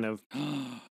actual kind of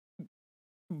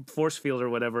force field or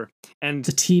whatever. And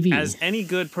the TV. as any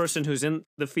good person who's in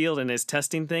the field and is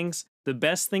testing things, the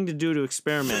best thing to do to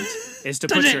experiment is to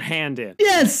Touch put it. your hand in.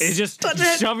 Yes. It's just Touch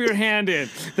it. shove your hand in.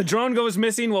 The drone goes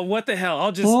missing. Well, what the hell?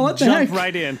 I'll just Oh, what the jump heck?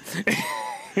 right in.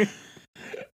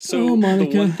 So Oh, the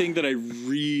Monica. one thing that I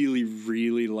really,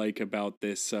 really like about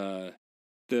this, the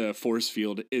force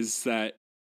field, is that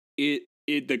it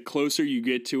the closer you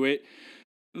get to it,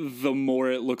 the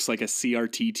more it looks like a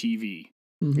CRT TV.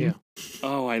 Mhm. Yeah.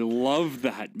 Oh, I love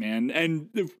that, man. And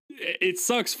it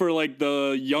sucks for like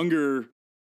the younger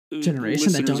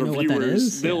Generation that listeners don't or know what that viewers.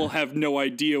 is? They'll Yeah. have no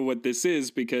idea what this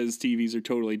is because TVs are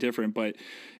totally different. But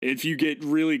if you get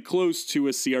really close to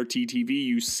a CRT TV,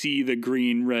 you see the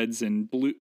green, reds, and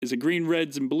blue. Is it green,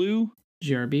 reds, and blue?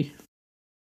 GRB.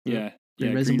 Yeah.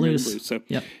 Green, Reds, and Green, Red, and Blues. Blue. So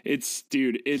Yep. it's,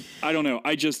 dude, I don't know.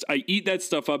 I eat that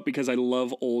stuff up because I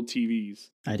love old TVs.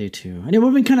 I do too. And it would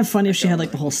have been kind of funny if she had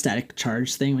like the whole static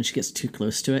charge thing when she gets too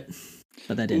close to it.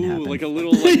 But that didn't happen. Like a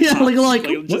little, like, Yeah, pops,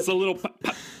 like just a little pop,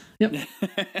 pop. Yep.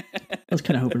 I was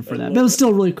kind of hoping for that. But it was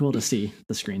still really cool to see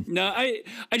the screen. No, I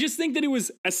just think that it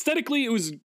was aesthetically, it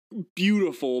was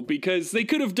beautiful because they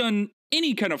could have done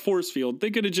any kind of force field.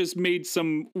 They could have just made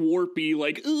some warpy,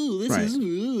 like, ooh, this Right. is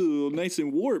nice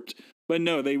and warped. But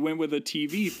no, they went with a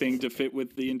TV thing to fit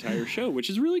with the entire show, which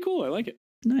is really cool. I like it.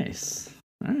 Nice.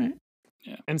 All right.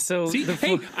 And so See,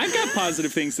 hey, I've got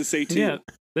positive things to say too. yeah,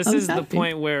 this I is was the happy.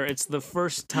 point where it's the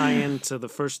first tie-in to the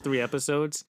first 3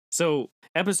 episodes. So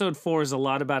episode 4 is a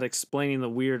lot about explaining the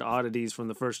weird oddities from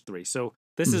the first 3. So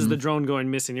this is the drone going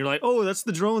missing. You're like, oh, that's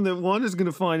the drone that Wanda's going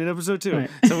to find in episode 2. Right.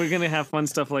 So we're going to have fun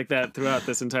stuff like that throughout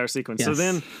this entire sequence. So Yes.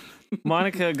 then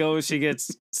Monica goes, she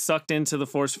gets sucked into the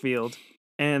force field.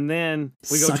 And then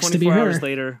we go Sucks to be 24 hours her.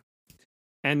 later.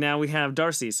 And now we have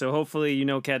Darcy. So hopefully, you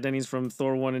know, Kat Dennings from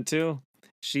Thor 1 and 2.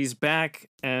 She's back.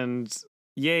 And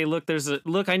yay, look,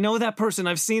 look, I know that person.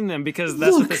 I've seen them because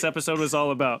that's what Look. this episode was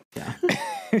all about. Yeah.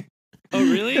 Oh,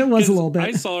 really? It was a 'Cause little bit.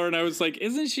 I saw her and I was like,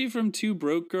 isn't she from Two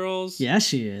Broke Girls? Yeah,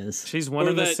 she is. She's one Or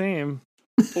of the that- same.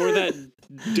 Or that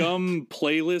dumb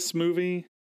playlist movie,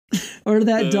 Or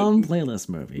that The- dumb playlist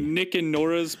movie. Nick and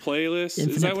Nora's Playlist.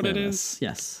 Infinite Is that what it Playlists. is?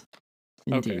 Yes.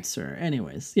 Indeed, Okay. sir.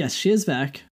 Anyways, yes, she is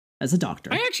back as a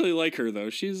doctor. I actually like her though.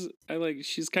 She's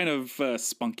kind of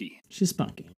spunky. She's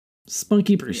spunky.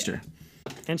 Spunky Brewster.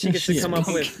 And she Yeah, gets she to is. come up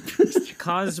with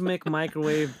cosmic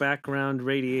microwave background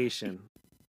radiation,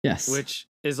 Yes. which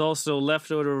is also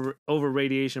leftover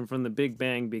radiation from the Big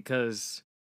Bang because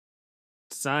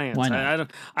science. Why not?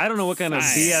 I don't know what kind of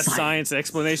BS science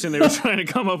explanation they were trying to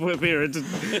come up with here.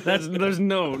 There's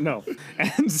no.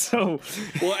 And so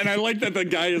Well, and I like that the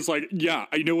guy is like, yeah,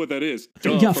 I know what that is.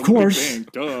 Duh, Yeah, of from the Big course. Bang.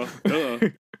 Duh.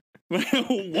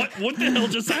 What the hell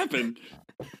just happened?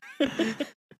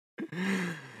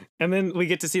 And then we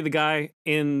get to see the guy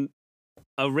in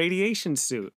a radiation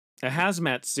suit, a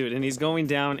hazmat suit, and he's going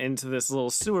down into this little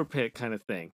sewer pit kind of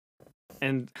thing.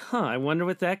 And I wonder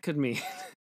what that could mean.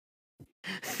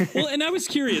 Well, and I was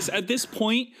curious at this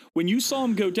point when you saw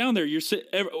him go down there.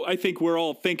 I think we're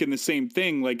all thinking the same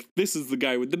thing. Like, this is the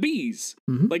guy with the bees.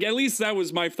 Mhm. Like, at least that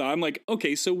was my thought. I'm like,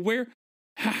 okay, so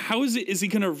how is it? Is he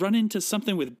going to run into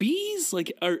something with bees?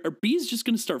 Like, are bees just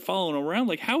going to start following around?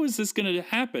 Like, how is this going to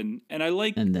happen? And I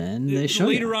like And then they show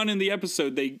later you. on in the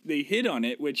episode they hit on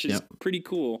it, which is Yep. pretty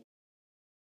cool.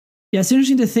 Yeah, it's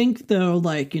interesting to think though,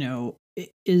 like, you know,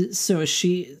 is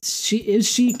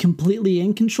she completely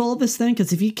in control of this thing?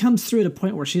 Because if he comes through at a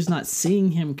point where she's not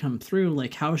seeing him come through,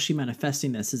 like, how is she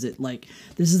manifesting this? Is it like,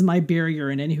 this is my barrier,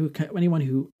 and anyone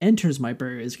who enters my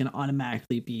barrier is going to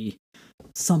automatically be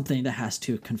something that has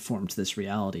to conform to this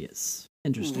reality? It's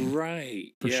interesting.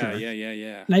 Right. For yeah, sure.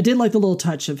 yeah. And I did like the little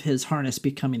touch of his harness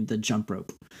becoming the jump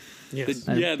rope. Yes.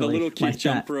 The I little really kid liked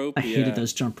jump that. rope. I hated yeah.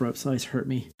 those jump ropes. Always hurt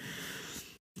me.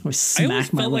 Always I always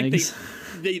smack my felt legs.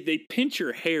 like they pinch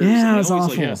your hairs. Yeah, and it was I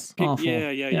always awful. like, Awful.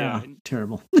 Yeah.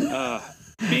 Terrible.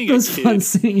 Being It was a kid. fun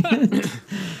seeing it.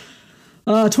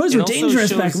 Toys It were also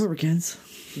dangerous back shows- when we were kids.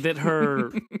 That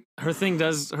her thing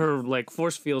does, her like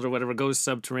force field or whatever goes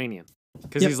subterranean.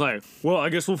 Because Yep. he's like, well, I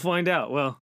guess we'll find out.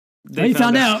 Well, They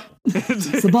found out.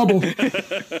 It's the bubble.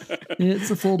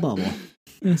 It's a full bubble.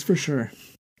 That's for sure.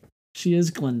 She is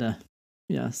Glinda.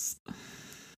 Yes.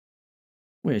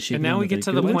 Wait, is she And now we Glinda get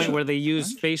to the the Good point Witch? where they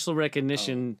use facial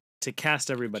recognition to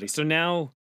cast everybody. So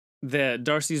now that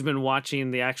Darcy's been watching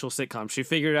the actual sitcom, she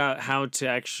figured out how to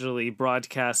actually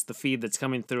broadcast the feed that's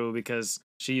coming through because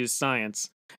she used science.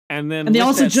 And then And they with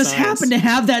also that just science- happen to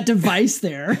have that device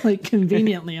there, like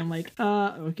conveniently. I'm like,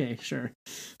 okay, sure.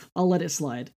 I'll let it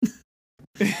slide.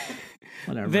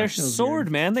 Whatever. Their It was sword,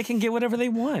 weird. man, they can get whatever they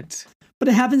want. But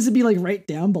it happens to be like right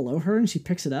down below her, and she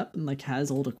picks it up and like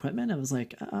has old equipment. I was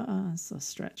like, it's a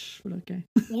stretch, but okay.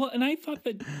 Well, and I thought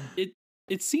that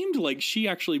it seemed like she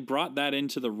actually brought that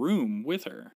into the room with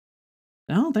her.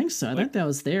 I don't think so. I Like- think that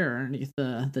was there underneath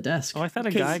the desk. Oh, I thought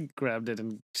a 'Cause- guy grabbed it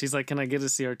and she's like, "Can I get a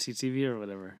CRT TV or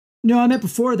whatever?" No, I meant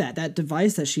before that. That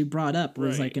device that she brought up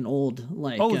was Right. like an old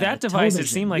like. Oh, that device. It television.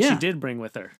 seemed like Yeah. she did bring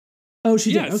with her. Oh,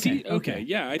 she Yeah. did. Okay. See, Okay.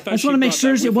 Yeah. I thought I just she want to make brought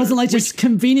sure that it with wasn't her, like just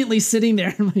conveniently sitting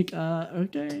there. I'm like,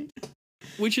 okay.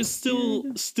 which is still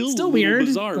a Still little weird,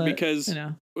 bizarre but, because you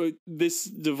know, this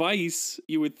device,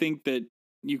 you would think that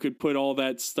you could put all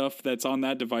that stuff that's on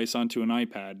that device onto an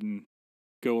iPad and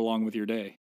go along with your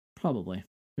day. probably.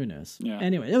 Who knows? Yeah.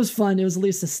 Anyway, it was fun. It was at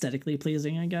least aesthetically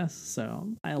pleasing, I guess.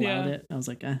 So I allowed Yeah. it. I was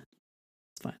like, it's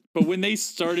fine. But when they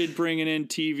started bringing in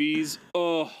TVs,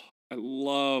 I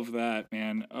love that,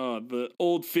 man. Oh, the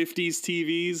old 50s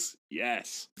TVs.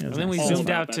 Yes. And then we All zoomed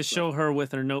that out to stuff. show her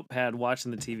with her notepad watching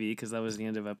the TV because that was the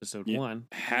end of episode Yeah. 1.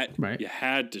 Right. You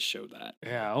had to show that.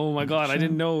 Yeah. Oh my God. I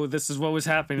didn't know this is what was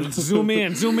happening. Let's zoom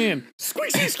in. Zoom in.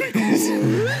 Squeaky squeakles.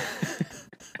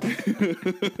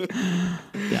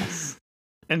 Yes.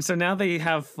 And so now they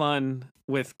have fun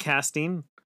with casting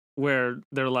where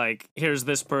they're like, here's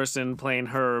this person playing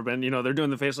Herb. And, they're doing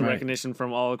the facial Right. recognition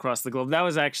from all across the globe. That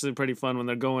was actually pretty fun when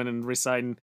they're going and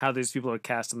reciting how these people are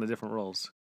cast in the different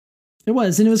roles. It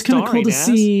was, and it was kind of cool to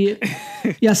Starring see.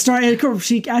 Yeah,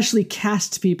 she actually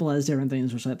cast people as different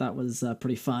things, which I thought was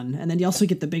pretty fun. And then you also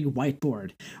get the big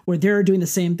whiteboard where they're doing the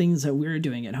same things that we're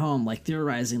doing at home, like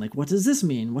theorizing, like, what does this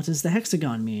mean? What does the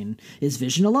hexagon mean? Is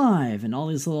Vision alive? And all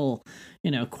these little,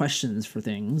 questions for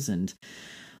things. And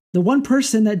the one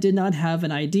person that did not have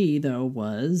an ID, though,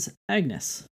 was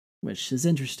Agnes, which is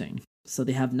interesting. So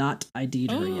they have not ID'd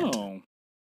her yet. Oh.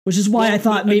 Which is why Well, I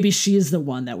thought maybe she is the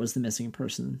one that was the missing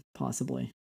person, possibly.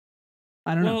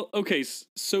 I don't know. Well, okay,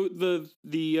 so the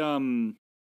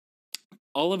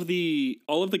all of the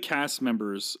cast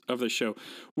members of the show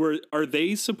are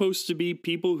they supposed to be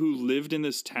people who lived in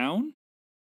this town?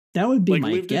 That would be Like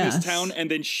my lived guess. in this town, and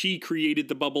then she created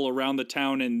the bubble around the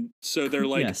town, and so they're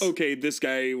like, Yes. okay, this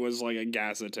guy was like a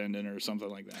gas attendant or something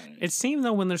like that. It seemed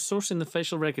though when they're sourcing the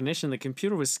facial recognition, the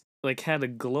computer was had a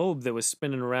globe that was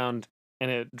spinning around and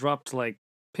it dropped like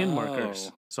pin markers.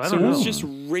 Oh. So I So don't it know. was just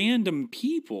random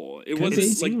people. It Could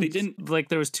wasn't be. like they Seems didn't. like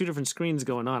there was 2 different screens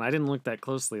going on. I didn't look that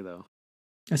closely though.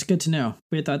 That's good to know.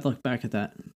 We had to look back at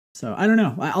that. So I don't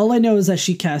know. All I know is that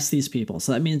she cast these people.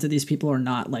 So that means that these people are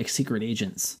not like secret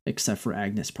agents, except for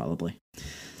Agnes, probably.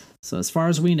 So as far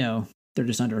as we know, they're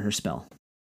just under her spell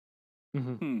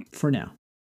for now.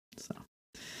 So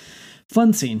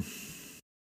fun scene.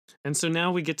 And so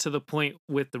now we get to the point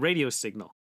with the radio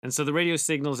signal. And so the radio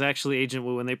signal is actually Agent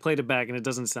Wu, and they played it back, and it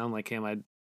doesn't sound like him.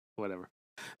 Whatever.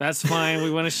 That's fine. We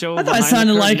want to show. I thought it behind the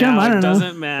sounded curtain like him. now. I don't it know.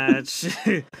 Doesn't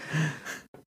match.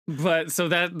 But so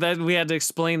that we had to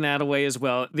explain that away as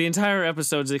well. The entire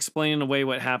episode's explaining away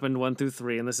what happened 1 through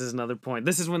 3, and this is another point.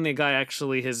 This is when the guy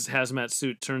actually his hazmat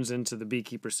suit turns into the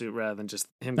beekeeper suit rather than just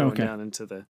him going Okay. down into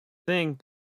the thing.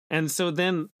 And so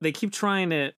then they keep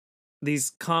trying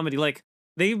these comedy, like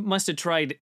they must have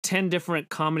tried 10 different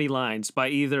comedy lines by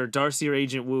either Darcy or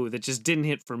Agent Wu that just didn't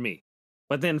hit for me.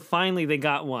 But then finally they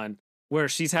got one where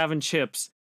she's having chips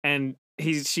and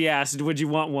she asked, would you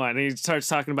want one? And he starts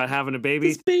talking about having a baby.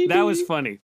 This baby. That was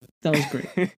funny. That was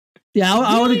great. Yeah,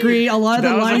 I would agree. A lot of That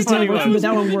the was a lines funny didn't work, one. but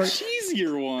that one the worked.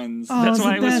 cheesier ones. Oh, That's it was why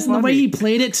the it was best. And the way funny. he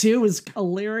played it too was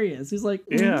hilarious. He's like,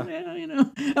 Yeah.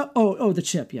 Oh, the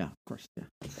chip. Yeah, of course.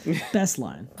 Yeah. Best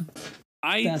line.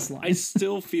 Best line. I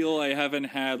still feel I haven't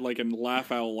had like a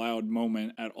laugh out loud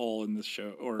moment at all in this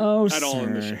show, or Oh, at all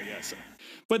in the show. sir. Yes,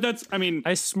 but that's. I mean,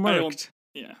 I smirked.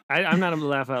 yeah. I'm not a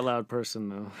laugh out loud person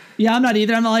though. Yeah, I'm not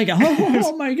either. I'm not like,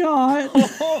 oh my god.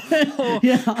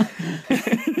 Yeah.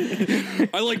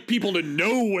 I like people to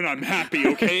know when I'm happy.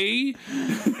 Okay.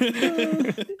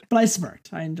 But I smirked.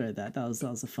 I enjoyed that. That was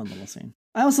a fun little scene.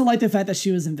 I also like the fact that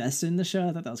she was invested in the show.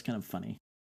 I thought that was kind of funny.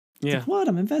 It's Yeah. like, what?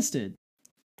 I'm invested.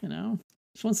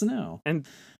 She wants to know. And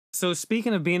so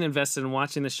speaking of being invested in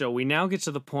watching the show, we now get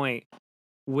to the point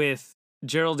with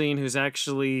Geraldine, who's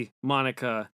actually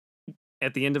Monica,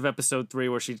 at the end of episode 3,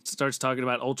 where she starts talking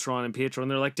about Ultron and Pietro,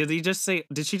 and they're like, did she just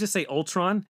say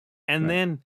Ultron? And Right.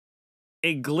 then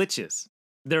it glitches.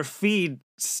 Their feed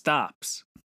stops.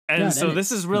 And Yeah, so and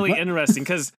this is really what? interesting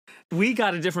because we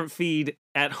got a different feed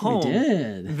at home We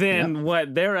did. than Yep.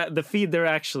 what the feed they're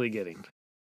actually getting.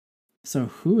 So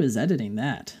who is editing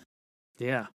that?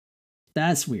 Yeah.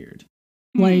 That's weird.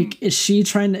 Like, is she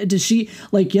trying to, does she,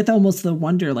 like, you have to almost the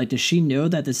wonder, like, does she know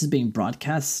that this is being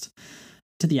broadcast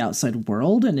to the outside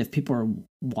world? And if people are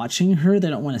watching her, they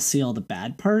don't want to see all the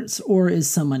bad parts? Or is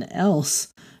someone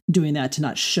else doing that to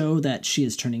not show that she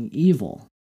is turning evil?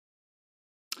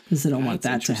 Because they don't want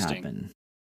That's that to interesting. happen.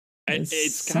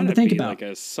 It's something gotta to think be about. like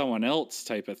a someone else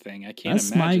type of thing. I can't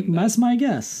That's my imagine that. that's my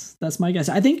guess. That's my guess.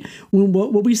 I think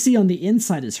what we see on the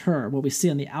inside is her. What we see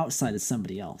on the outside is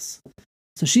somebody else.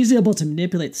 So she's able to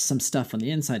manipulate some stuff on the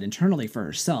inside internally for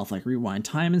herself, like rewind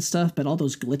time and stuff. But all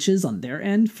those glitches on their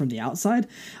end from the outside,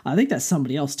 I think that's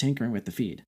somebody else tinkering with the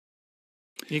feed.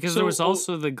 Because So- there was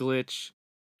also the glitch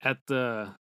at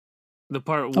the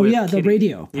part with Oh yeah, the Kitty.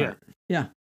 radio Yeah. part. Yeah.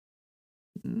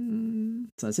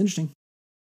 So that's interesting.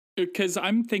 Because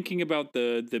I'm thinking about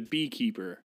the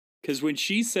beekeeper. Because when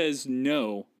she says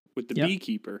no with the Yep.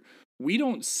 beekeeper, we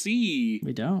don't see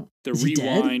We don't. the Is he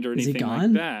dead? rewind or Is he anything like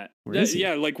gone? that. Where is he?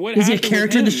 Yeah, like what Is he a happened with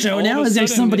character in the him? show All of now? a Is there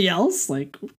sudden- somebody else?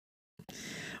 Like,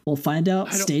 We'll find out.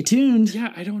 I don't- Stay tuned.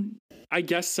 Yeah, I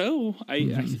guess so. I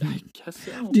guess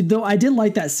so. Dude, though I did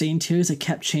like that scene too, as it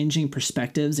kept changing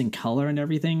perspectives and color and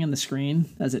everything in the screen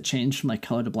as it changed from like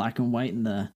color to black and white, and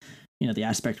the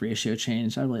aspect ratio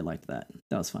changed. I really liked that.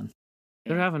 That was fun.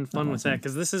 They're having fun with awesome. that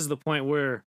because this is the point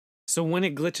where, so when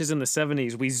it glitches in the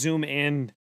 70s,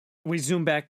 we zoom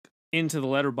back into the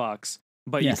letterbox,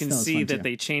 but Yes, you can that was see fun, that too.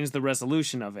 they changed the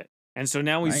resolution of it. And so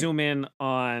now we Right. zoom in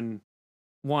on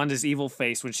Wanda's evil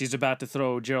face when she's about to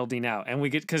throw Geraldine out. And we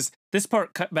get, because this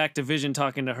part cut back to Vision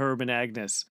talking to Herb and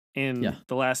Agnes in Yeah.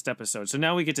 the last episode. So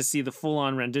now we get to see the full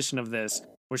on rendition of this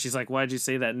where she's like, why'd you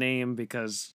say that name?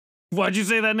 Because, why'd you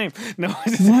say that name? No.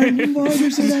 Why'd you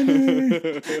say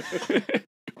that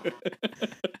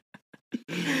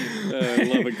I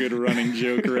love a good running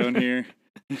joke around here.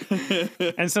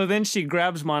 And so then she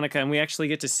grabs Monica and we actually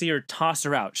get to see her toss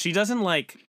her out. She doesn't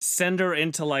like send her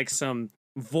into like some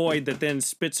void that then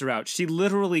spits her out. She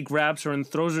literally grabs her and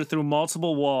throws her through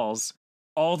multiple walls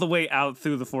all the way out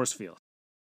through the force field.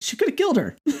 She could have killed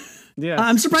her. Yeah.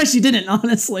 I'm surprised she didn't,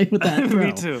 honestly, with that throw.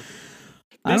 Me too.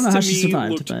 I don't know This how to she me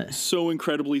survived, looked but so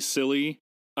incredibly silly.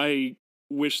 I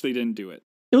wish they didn't do it.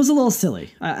 it was a little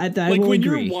silly. I Like will when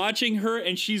agree. you're watching her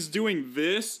and she's doing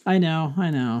this. I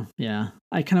know. Yeah.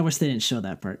 I kind of wish they didn't show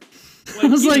that part. Like, I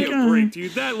was give like, me a break,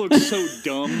 dude. That looks so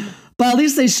dumb. But at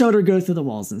least they showed her go through the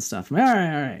walls and stuff. All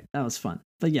right. That was fun.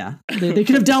 But yeah, they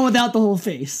could have done without the whole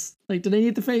face. Like, did they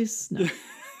need the face? No.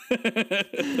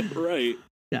 Right.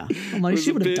 Yeah. I'm like,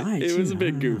 she would have died. It was too. a I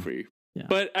bit don't know. goofy. Yeah.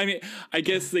 But I mean, I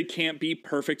guess they can't be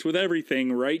perfect with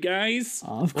everything, right, guys?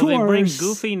 Of Well, course. they bring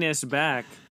goofiness back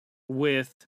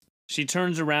with she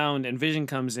turns around and Vision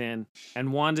comes in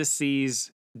and Wanda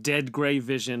sees dead gray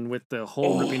Vision with the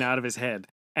hole ripping out of his head.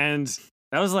 And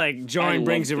that was like jarring, love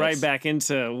brings you right this. back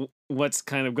into what's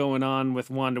kind of going on with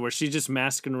Wanda, where she just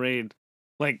masquerade.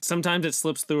 Like sometimes it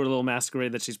slips through a little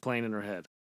masquerade that she's playing in her head.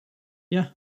 Yeah.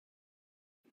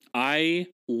 I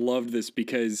loved this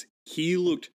because he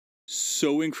looked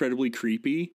so incredibly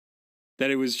creepy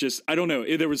that it was just, I don't know,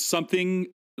 there was something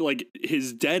like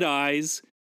his dead eyes,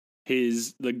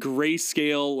 the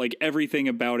grayscale, like everything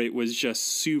about it was just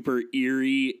super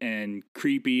eerie and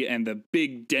creepy, and the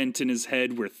big dent in his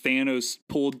head where Thanos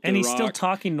pulled the And he's still rock.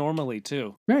 talking normally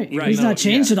too. Right. Right. He's No, not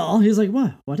changed yeah. at all. He's like,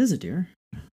 what? What is it, dear?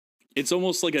 It's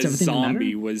almost like a Does everything matter?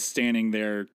 zombie was standing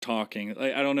there talking.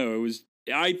 Like, I don't know. It was.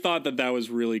 I thought that was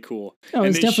really cool. Oh, And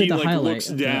it's then definitely she, the like, highlight looks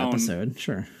of the down. episode.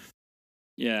 Sure.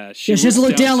 Yeah, She has to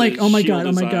look down like, oh my shield god,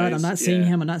 his I'm eyes. not seeing Yeah.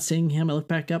 him. I'm not seeing him. I look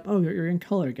back up. Oh, you're in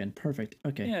color again. Perfect.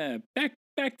 Okay. Yeah,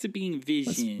 back to being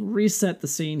Let's Vision. reset the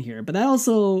scene here. But that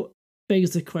also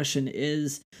begs the question,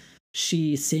 is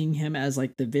she seeing him as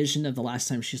like the vision of the last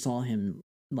time she saw him,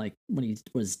 like when he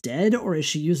was dead, or is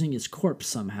she using his corpse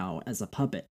somehow as a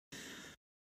puppet?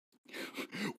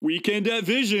 Weekend at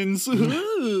Visions.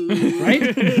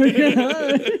 Right?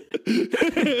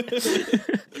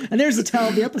 And there's the title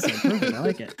of the episode. Perfect. I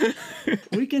like it.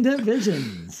 Weekend at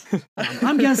Visions.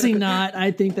 I'm guessing not.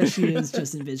 I think that she is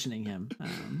just envisioning him.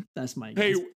 That's my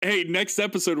guess. Hey, next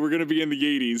episode we're gonna be in the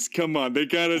 80s. Come on, they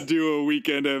gotta do a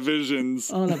Weekend at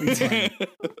Visions. Oh, that'd be funny.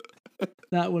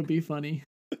 That would be funny.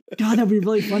 God, that'd be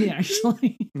really funny,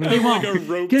 actually. They won't. Like a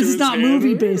rope Because to it's not his hand.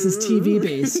 movie based, it's TV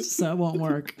based, so it won't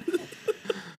work.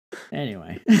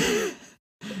 Anyway.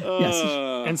 Yes.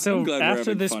 And I'm so glad we're after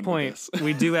having this fun with point, this.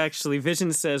 we do actually,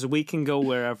 Vision says we can go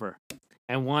wherever.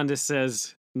 And Wanda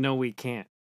says, no, we can't.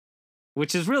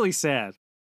 Which is really sad.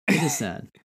 It is sad.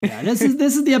 Yeah, this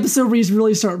is the episode where you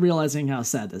really start realizing how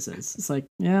sad this is. It's like,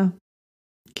 yeah,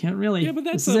 can't really. Yeah, but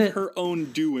that's This is of it. her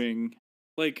own doing.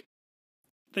 Like,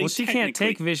 they Well, she can't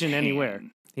take technically Vision can. anywhere.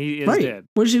 He is Right. dead.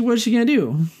 What's she gonna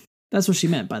do? That's what she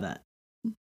meant by that.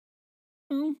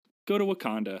 Well, go to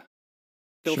Wakanda.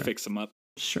 They'll Sure. fix him up.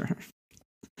 Sure.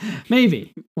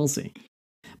 Maybe. We'll see.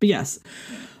 But yes.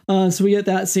 So we get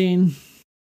that scene.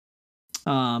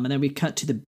 And then we cut to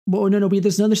the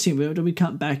there's another scene. We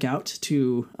cut back out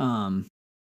to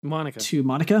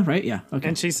Monica. right? Yeah. Okay.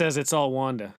 And she says it's all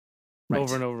Wanda. Right.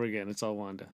 Over and over again. It's all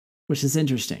Wanda. Which is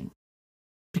interesting.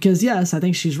 Because yes, I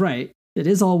think she's right. It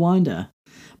is all Wanda.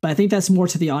 But I think that's more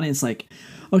to the audience like,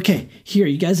 okay, here,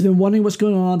 you guys have been wondering what's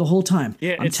going on the whole time.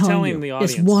 Yeah, I'm it's telling telling you, the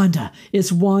it's audience. Wanda.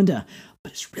 It's Wanda.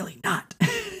 But it's really not,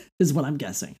 is what I'm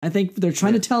guessing. I think they're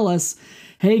trying to tell us,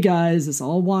 hey guys, it's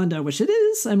all Wanda, which it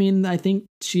is. I mean, I think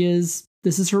she is,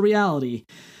 this is her reality.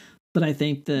 But I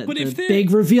think that But the if they're-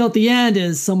 big reveal at the end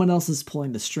is someone else is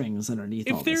pulling the strings underneath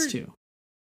If all this they're- too.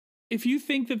 If you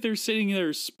think that they're sitting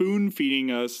there spoon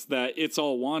feeding us that it's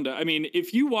all Wanda, I mean,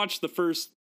 if you watched the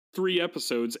first 3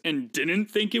 episodes and didn't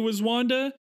think it was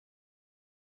Wanda,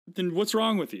 then what's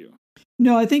wrong with you?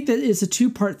 No, I think that it's a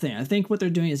two-part thing. I think what they're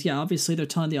doing is, yeah, obviously they're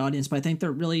telling the audience, but I think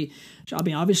they're really, I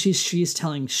mean, obviously she's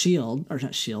telling S.H.I.E.L.D., or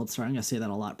not S.H.I.E.L.D., sorry, I'm going to say that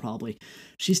a lot probably.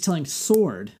 She's telling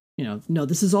S.W.O.R.D., no,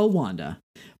 this is all Wanda.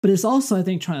 But it's also, I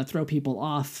think, trying to throw people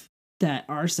off that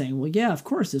are saying, well, yeah, of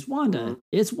course, it's Wanda. Mm-hmm.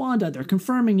 It's Wanda. They're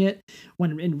confirming it.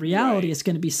 When in reality, it's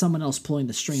going to be someone else pulling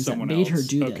the strings that made her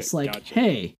do this. Like, gotcha.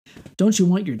 hey, don't you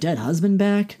want your dead husband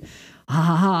back? Ha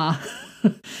ha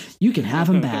ha. You can have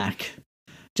him back.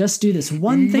 Just do this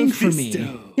one thing for me.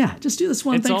 Yeah, just do this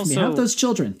one It's thing for me. also- Have those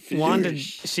children. Wanda,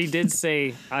 she did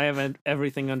say, "I have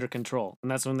everything under control," and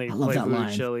that's when they love play that Blue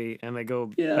line. Chili and they go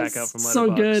Yes, back out from so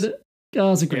Letterboxd. good. Oh, that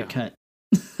was a great Yeah. cut.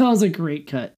 That was a great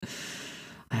cut.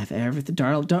 I have everything,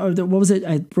 darling. What was it?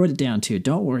 I wrote it down too.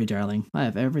 Don't worry, darling. I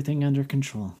have everything under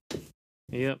control.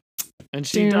 Yep, and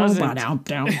she doesn't.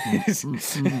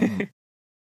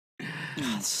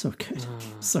 Oh, so good.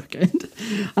 So good.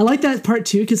 I like that part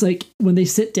too, because like when they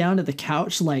sit down at the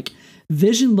couch, like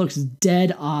Vision looks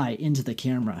dead eye into the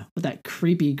camera with that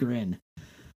creepy grin.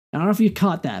 I don't know if you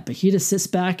caught that, but he just sits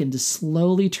back and just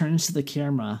slowly turns to the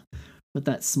camera with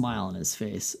that smile on his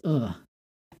face. Ugh.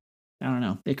 I don't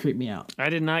know. It creeped me out. I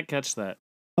did not catch that.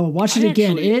 Oh, watch it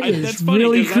again. It is that's funny,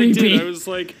 really 'cause creepy. I was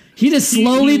like, he just he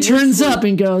slowly looks turns like- up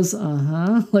and goes,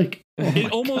 uh-huh. Like, oh my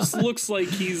it almost God. looks like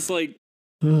he's like,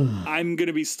 Ugh. I'm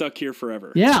gonna be stuck here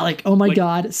forever. Yeah, like, oh my Like-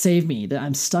 God, save me. That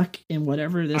I'm stuck in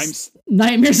whatever this s-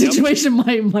 nightmare Yep. situation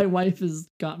my wife has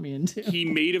got me into. He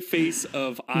made a face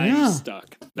of I'm Yeah.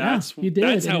 stuck. That's he did,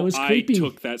 that's and it how was I creepy.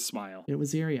 took that smile. It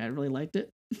was eerie. I really liked it.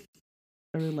 I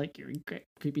really like eerie, great,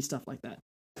 creepy stuff like that.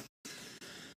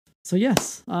 So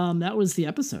yes, that was the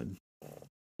episode.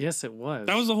 Yes, it was.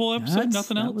 That was the whole episode.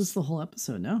 Nothing else. That was the whole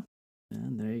episode. No,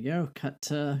 and there you go. Cut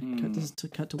to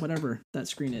cut to whatever that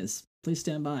screen is. Please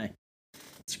stand by.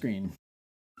 Screen.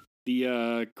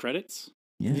 The credits.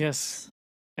 Yes.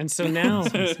 And so now,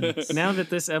 Yes. now that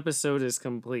this episode is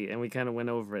complete and we kind of went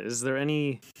over it, is there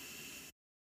any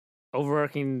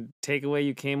overarching takeaway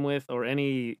you came with, or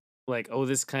any like, oh,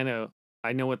 this kind of,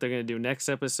 I know what they're gonna do next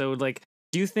episode? Like,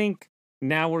 do you think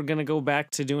now we're gonna go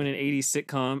back to doing an 80s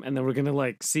sitcom and then we're gonna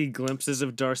like see glimpses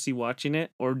of Darcy watching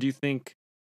it, or do you think,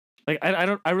 like,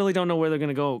 I really don't know where they're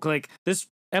gonna go. Like, this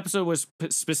episode was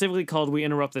specifically called "We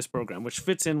Interrupt This Program," which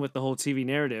fits in with the whole TV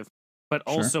narrative. But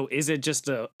Sure. also, is it just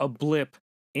a blip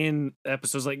in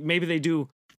episodes? Like, maybe they do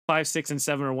 5, 6, and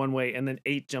 7 are one way, and then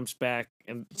 8 jumps back,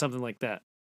 and something like that.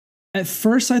 At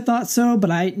first, I thought so, but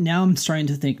I'm starting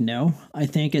to think no. I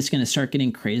think it's going to start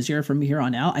getting crazier from here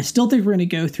on out. I still think we're going to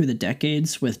go through the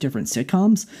decades with different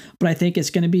sitcoms, but I think it's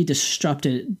going to be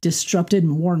disrupted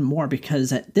more and more,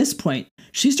 because at this point,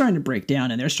 she's starting to break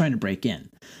down and they're starting to break in.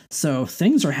 So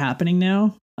things are happening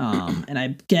now. And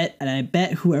I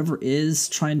bet whoever is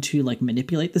trying to like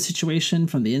manipulate the situation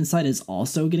from the inside is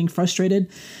also getting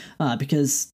frustrated,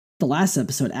 because the last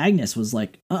episode, Agnes was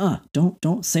like,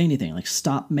 don't say anything, like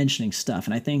stop mentioning stuff.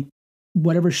 And I think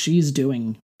whatever she's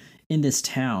doing in this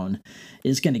town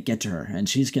is going to get to her, and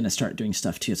she's going to start doing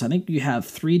stuff too. So I think you have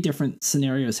 3 different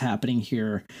scenarios happening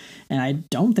here, and I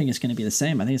don't think it's going to be the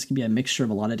same. I think it's going to be a mixture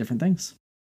of a lot of different things.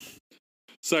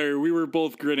 Sorry, we were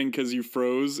both grinning because you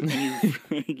froze, and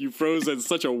you you froze at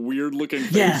such a weird looking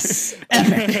face. Yes,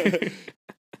 epic.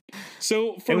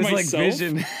 So for It was myself, like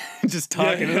Vision just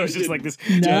talking, and it was just like this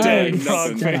Nice. dead Nice.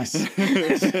 frog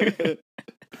face.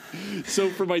 So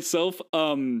for myself,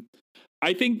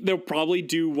 I think they'll probably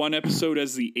do one episode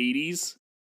as the 80s,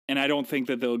 and I don't think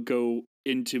that they'll go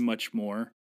into much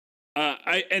more.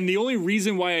 And the only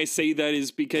reason why I say that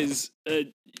is because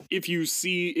if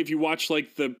you watch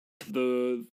like the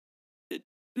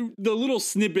little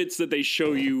snippets that they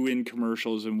show you in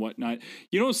commercials and whatnot,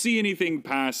 you don't see anything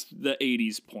past the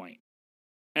 80s point.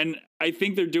 And I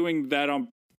think they're doing that on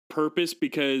purpose,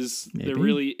 because there Maybe.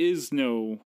 really is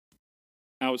no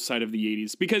outside of the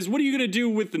 80s. Because what are you going to do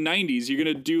with the 90s? You're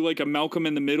going to do like a Malcolm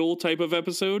in the Middle type of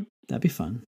episode? That'd be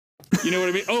fun. You know what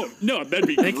I mean? Oh, no, that'd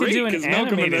be They could great, do an because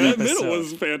Malcolm in the animated Middle episode.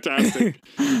 was fantastic.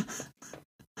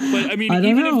 But I mean, I don't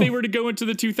even know. if they were to go into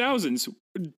the 2000s,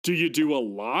 do you do a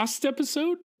Lost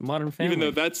episode? Modern Family. Even though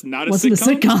that's not a Wasn't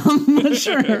sitcom? a sitcom, but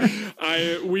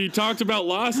sure. We talked about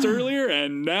Lost earlier,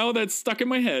 and now that's stuck in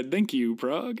my head. Thank you,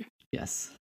 Prague.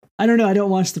 Yes. I don't know. I don't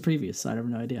watch the previews, so I have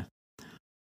no idea.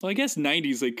 Well, I guess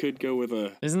 90s they could go with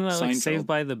a Isn't that like Seinfeld. Saved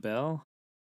by the Bell?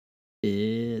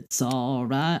 It's all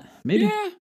right. Maybe.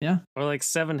 Yeah. Or like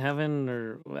Seven Heaven,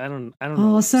 or I don't know.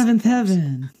 Oh, what Seventh sitcoms.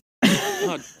 Heaven.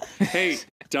 Oh, hey,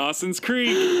 Dawson's Creek.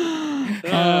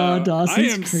 Oh, Dawson's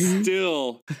I am Creek.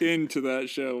 still into that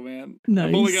show, man.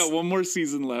 I've only Nice. got one more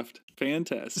season left.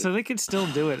 Fantastic. So they could still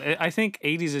do it. I think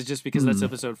 80s is just because that's Hmm.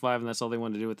 episode 5 and that's all they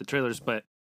wanted to do with the trailers. But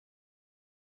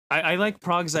I like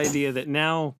Prog's idea that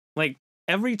now, like,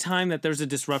 every time that there's a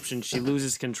disruption, she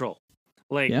loses control.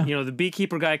 Like, Yeah. you know, the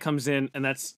beekeeper guy comes in and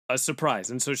that's a surprise.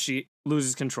 And so she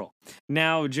loses control.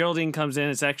 Now Geraldine comes in.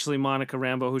 It's actually Monica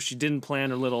Rambeau, who she didn't plan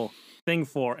her little thing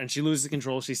for. And she loses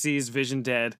control. She sees Vision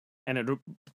dead and it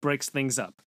breaks things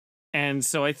up. And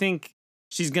so I think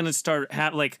she's going to start,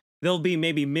 like, there'll be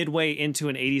maybe midway into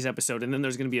an 80s episode. And then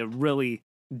there's going to be a really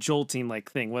jolting like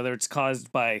thing, whether it's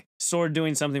caused by Sword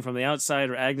doing something from the outside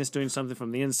or Agnes doing something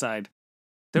from the inside.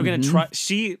 They're going to try,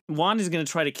 Wanda's going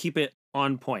to try to keep it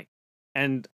on point.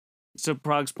 And to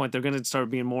Prog's point, they're going to start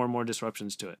being more and more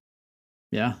disruptions to it.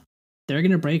 Yeah. They're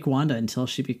going to break Wanda until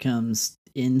she becomes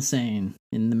insane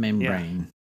in the membrane.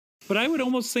 But I would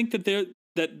almost think that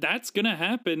that's going to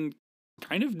happen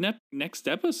kind of next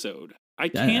episode. I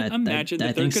can't imagine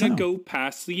that they're going to go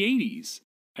past the 80s.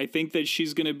 I think that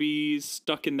she's going to be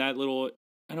stuck in that little,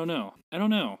 I don't know.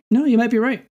 No, you might be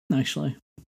right, actually.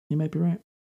 You might be right.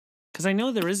 Because I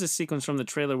know there is a sequence from the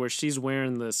trailer where she's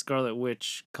wearing the Scarlet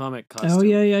Witch comic costume. Oh,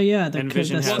 yeah. And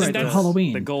Vision That's has right, the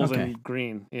Halloween. The golden Okay.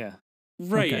 green, yeah.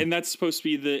 Right, Okay. and that's supposed to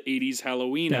be the 80s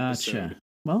Halloween episode.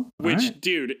 Well, Which, all right.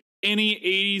 dude, any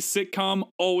 80s sitcom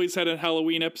always had a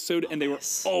Halloween episode, and they were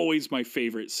always my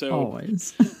favorite. So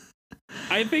Always.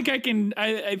 I think I can.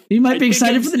 You might I be think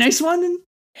excited for the next one.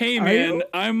 Hey Are man,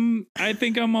 you? I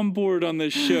think I'm on board on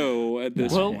this show at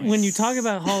this Well, point. when you talk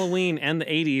about Halloween and the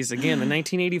 80s, again, the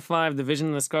 1985 The Vision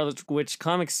and the Scarlet Witch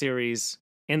comic series,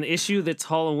 and the issue that's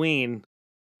Halloween,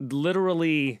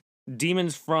 literally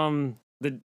demons from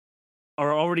the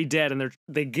are already dead, and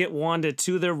they get Wanda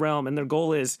to their realm, and their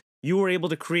goal is you were able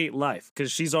to create life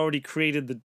because she's already created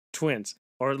the twins,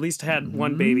 or at least had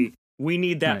one baby. We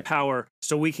need that power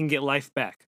so we can get life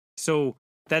back. So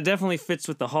that definitely fits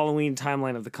with the Halloween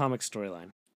timeline of the comic storyline.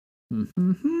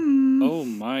 Oh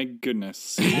my goodness.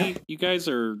 See, you guys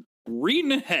are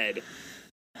reading ahead.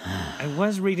 I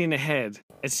was reading ahead.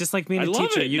 It's just like being I a love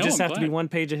teacher. it. You No, just I'm have to be glad. one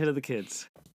page ahead of the kids.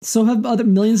 So have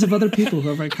millions of other people who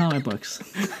have read comic books.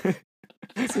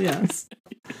 So yes.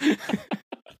 I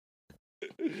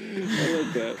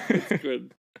like that. That's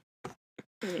good.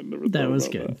 I never That thought was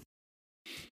about good.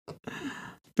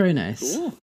 Very nice.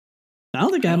 Cool. I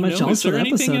don't think I have much Is else for there the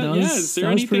anything? episode. Is there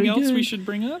anything else we should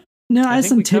bring up? No, I I had think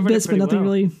some we covered it tidbits, but pretty nothing well.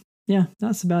 really. Yeah,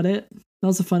 that's about it. That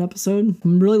was a fun episode.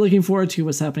 I'm really looking forward to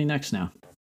what's happening next now.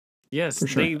 Yes, For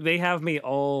sure. they have me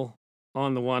all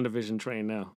on the WandaVision train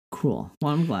now. Cool.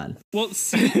 Well, I'm glad. Well,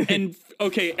 see, and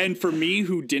okay, and for me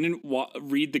who didn't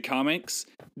read the comics,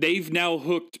 they've now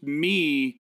hooked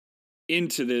me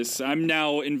into this. I'm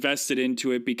now invested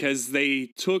into it because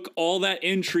they took all that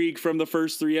intrigue from the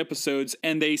first 3 episodes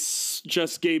and they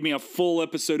just gave me a full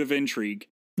episode of intrigue,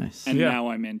 Nice. and Yeah. now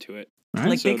I'm into it. All right.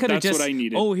 Like they So could have that's just, what I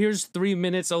needed. oh, here's 3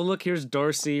 minutes. Oh, look, here's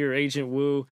Darcy or Agent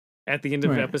Wu at the end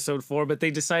of Right. episode 4. But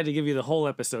they decided to give you the whole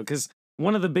episode because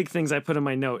one of the big things I put in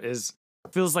my note is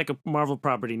feels like a Marvel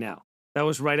property now. That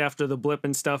was right after the blip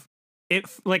and stuff. It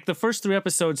like the first 3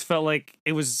 episodes felt like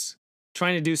it was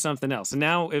trying to do something else, and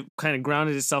now it kind of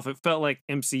grounded itself. It felt like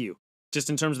MCU, just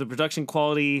in terms of the production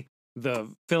quality, the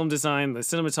film design, the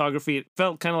cinematography. It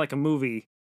felt kind of like a movie,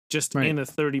 just Right. in a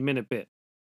 30-minute bit.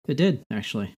 It did,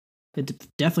 actually. It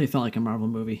definitely felt like a Marvel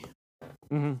movie.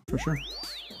 hmm For sure.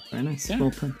 Very nice. Yeah.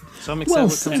 Well put. So I'm excited Well what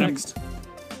comes said. next.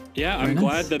 Yeah, Very I'm nice.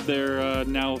 glad that they're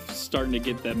now starting to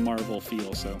get that Marvel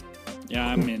feel. So, yeah,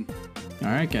 I'm in. All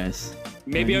right, guys.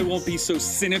 Maybe Very I won't nice. be so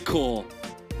cynical.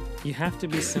 You have to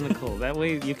be cynical. That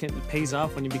way you can it pays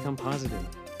off when you become positive.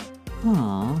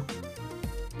 Aw.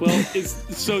 Well,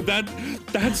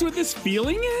 that's what this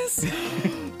feeling is?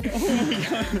 Oh my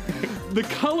god. The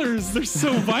colors, they're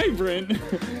so vibrant.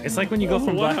 It's like when you go Oh,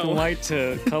 from black wow. and white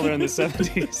to color in the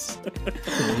 70s.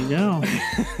 There you go.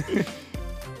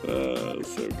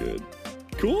 So good.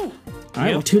 Cool. All right,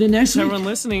 Yep. well, tune in next So week. everyone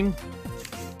listening,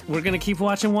 we're going to keep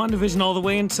watching WandaVision all the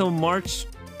way until March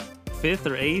 5th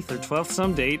or 8th or 12th,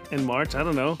 some date in March. I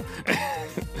don't know.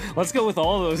 Let's go with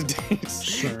all those dates.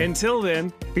 Sure. Until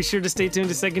then, be sure to stay tuned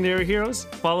to Secondary Heroes.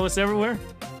 Follow us everywhere.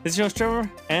 This is your host, Trevor,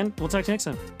 and we'll talk to you next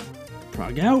time.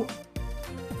 Prog out.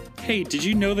 Hey, did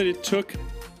you know that it took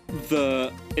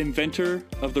the inventor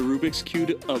of the Rubik's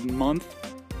Cube a month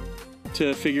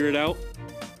to figure it out?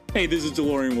 Hey, this is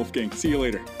DeLorean Wolfgang. See you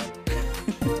later.